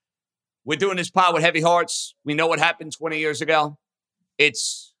 We're doing this pod with heavy hearts. We know what happened 20 years ago.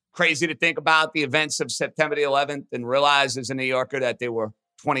 It's crazy to think about the events of September the 11th and realize as a New Yorker that they were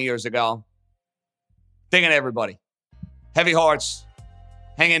 20 years ago. Thinking of everybody. Heavy hearts.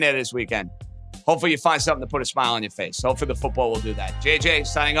 Hang in there this weekend. Hopefully you find something to put a smile on your face. Hopefully the football will do that. JJ,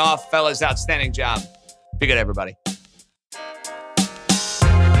 signing off. Fellas, outstanding job. Be good, everybody.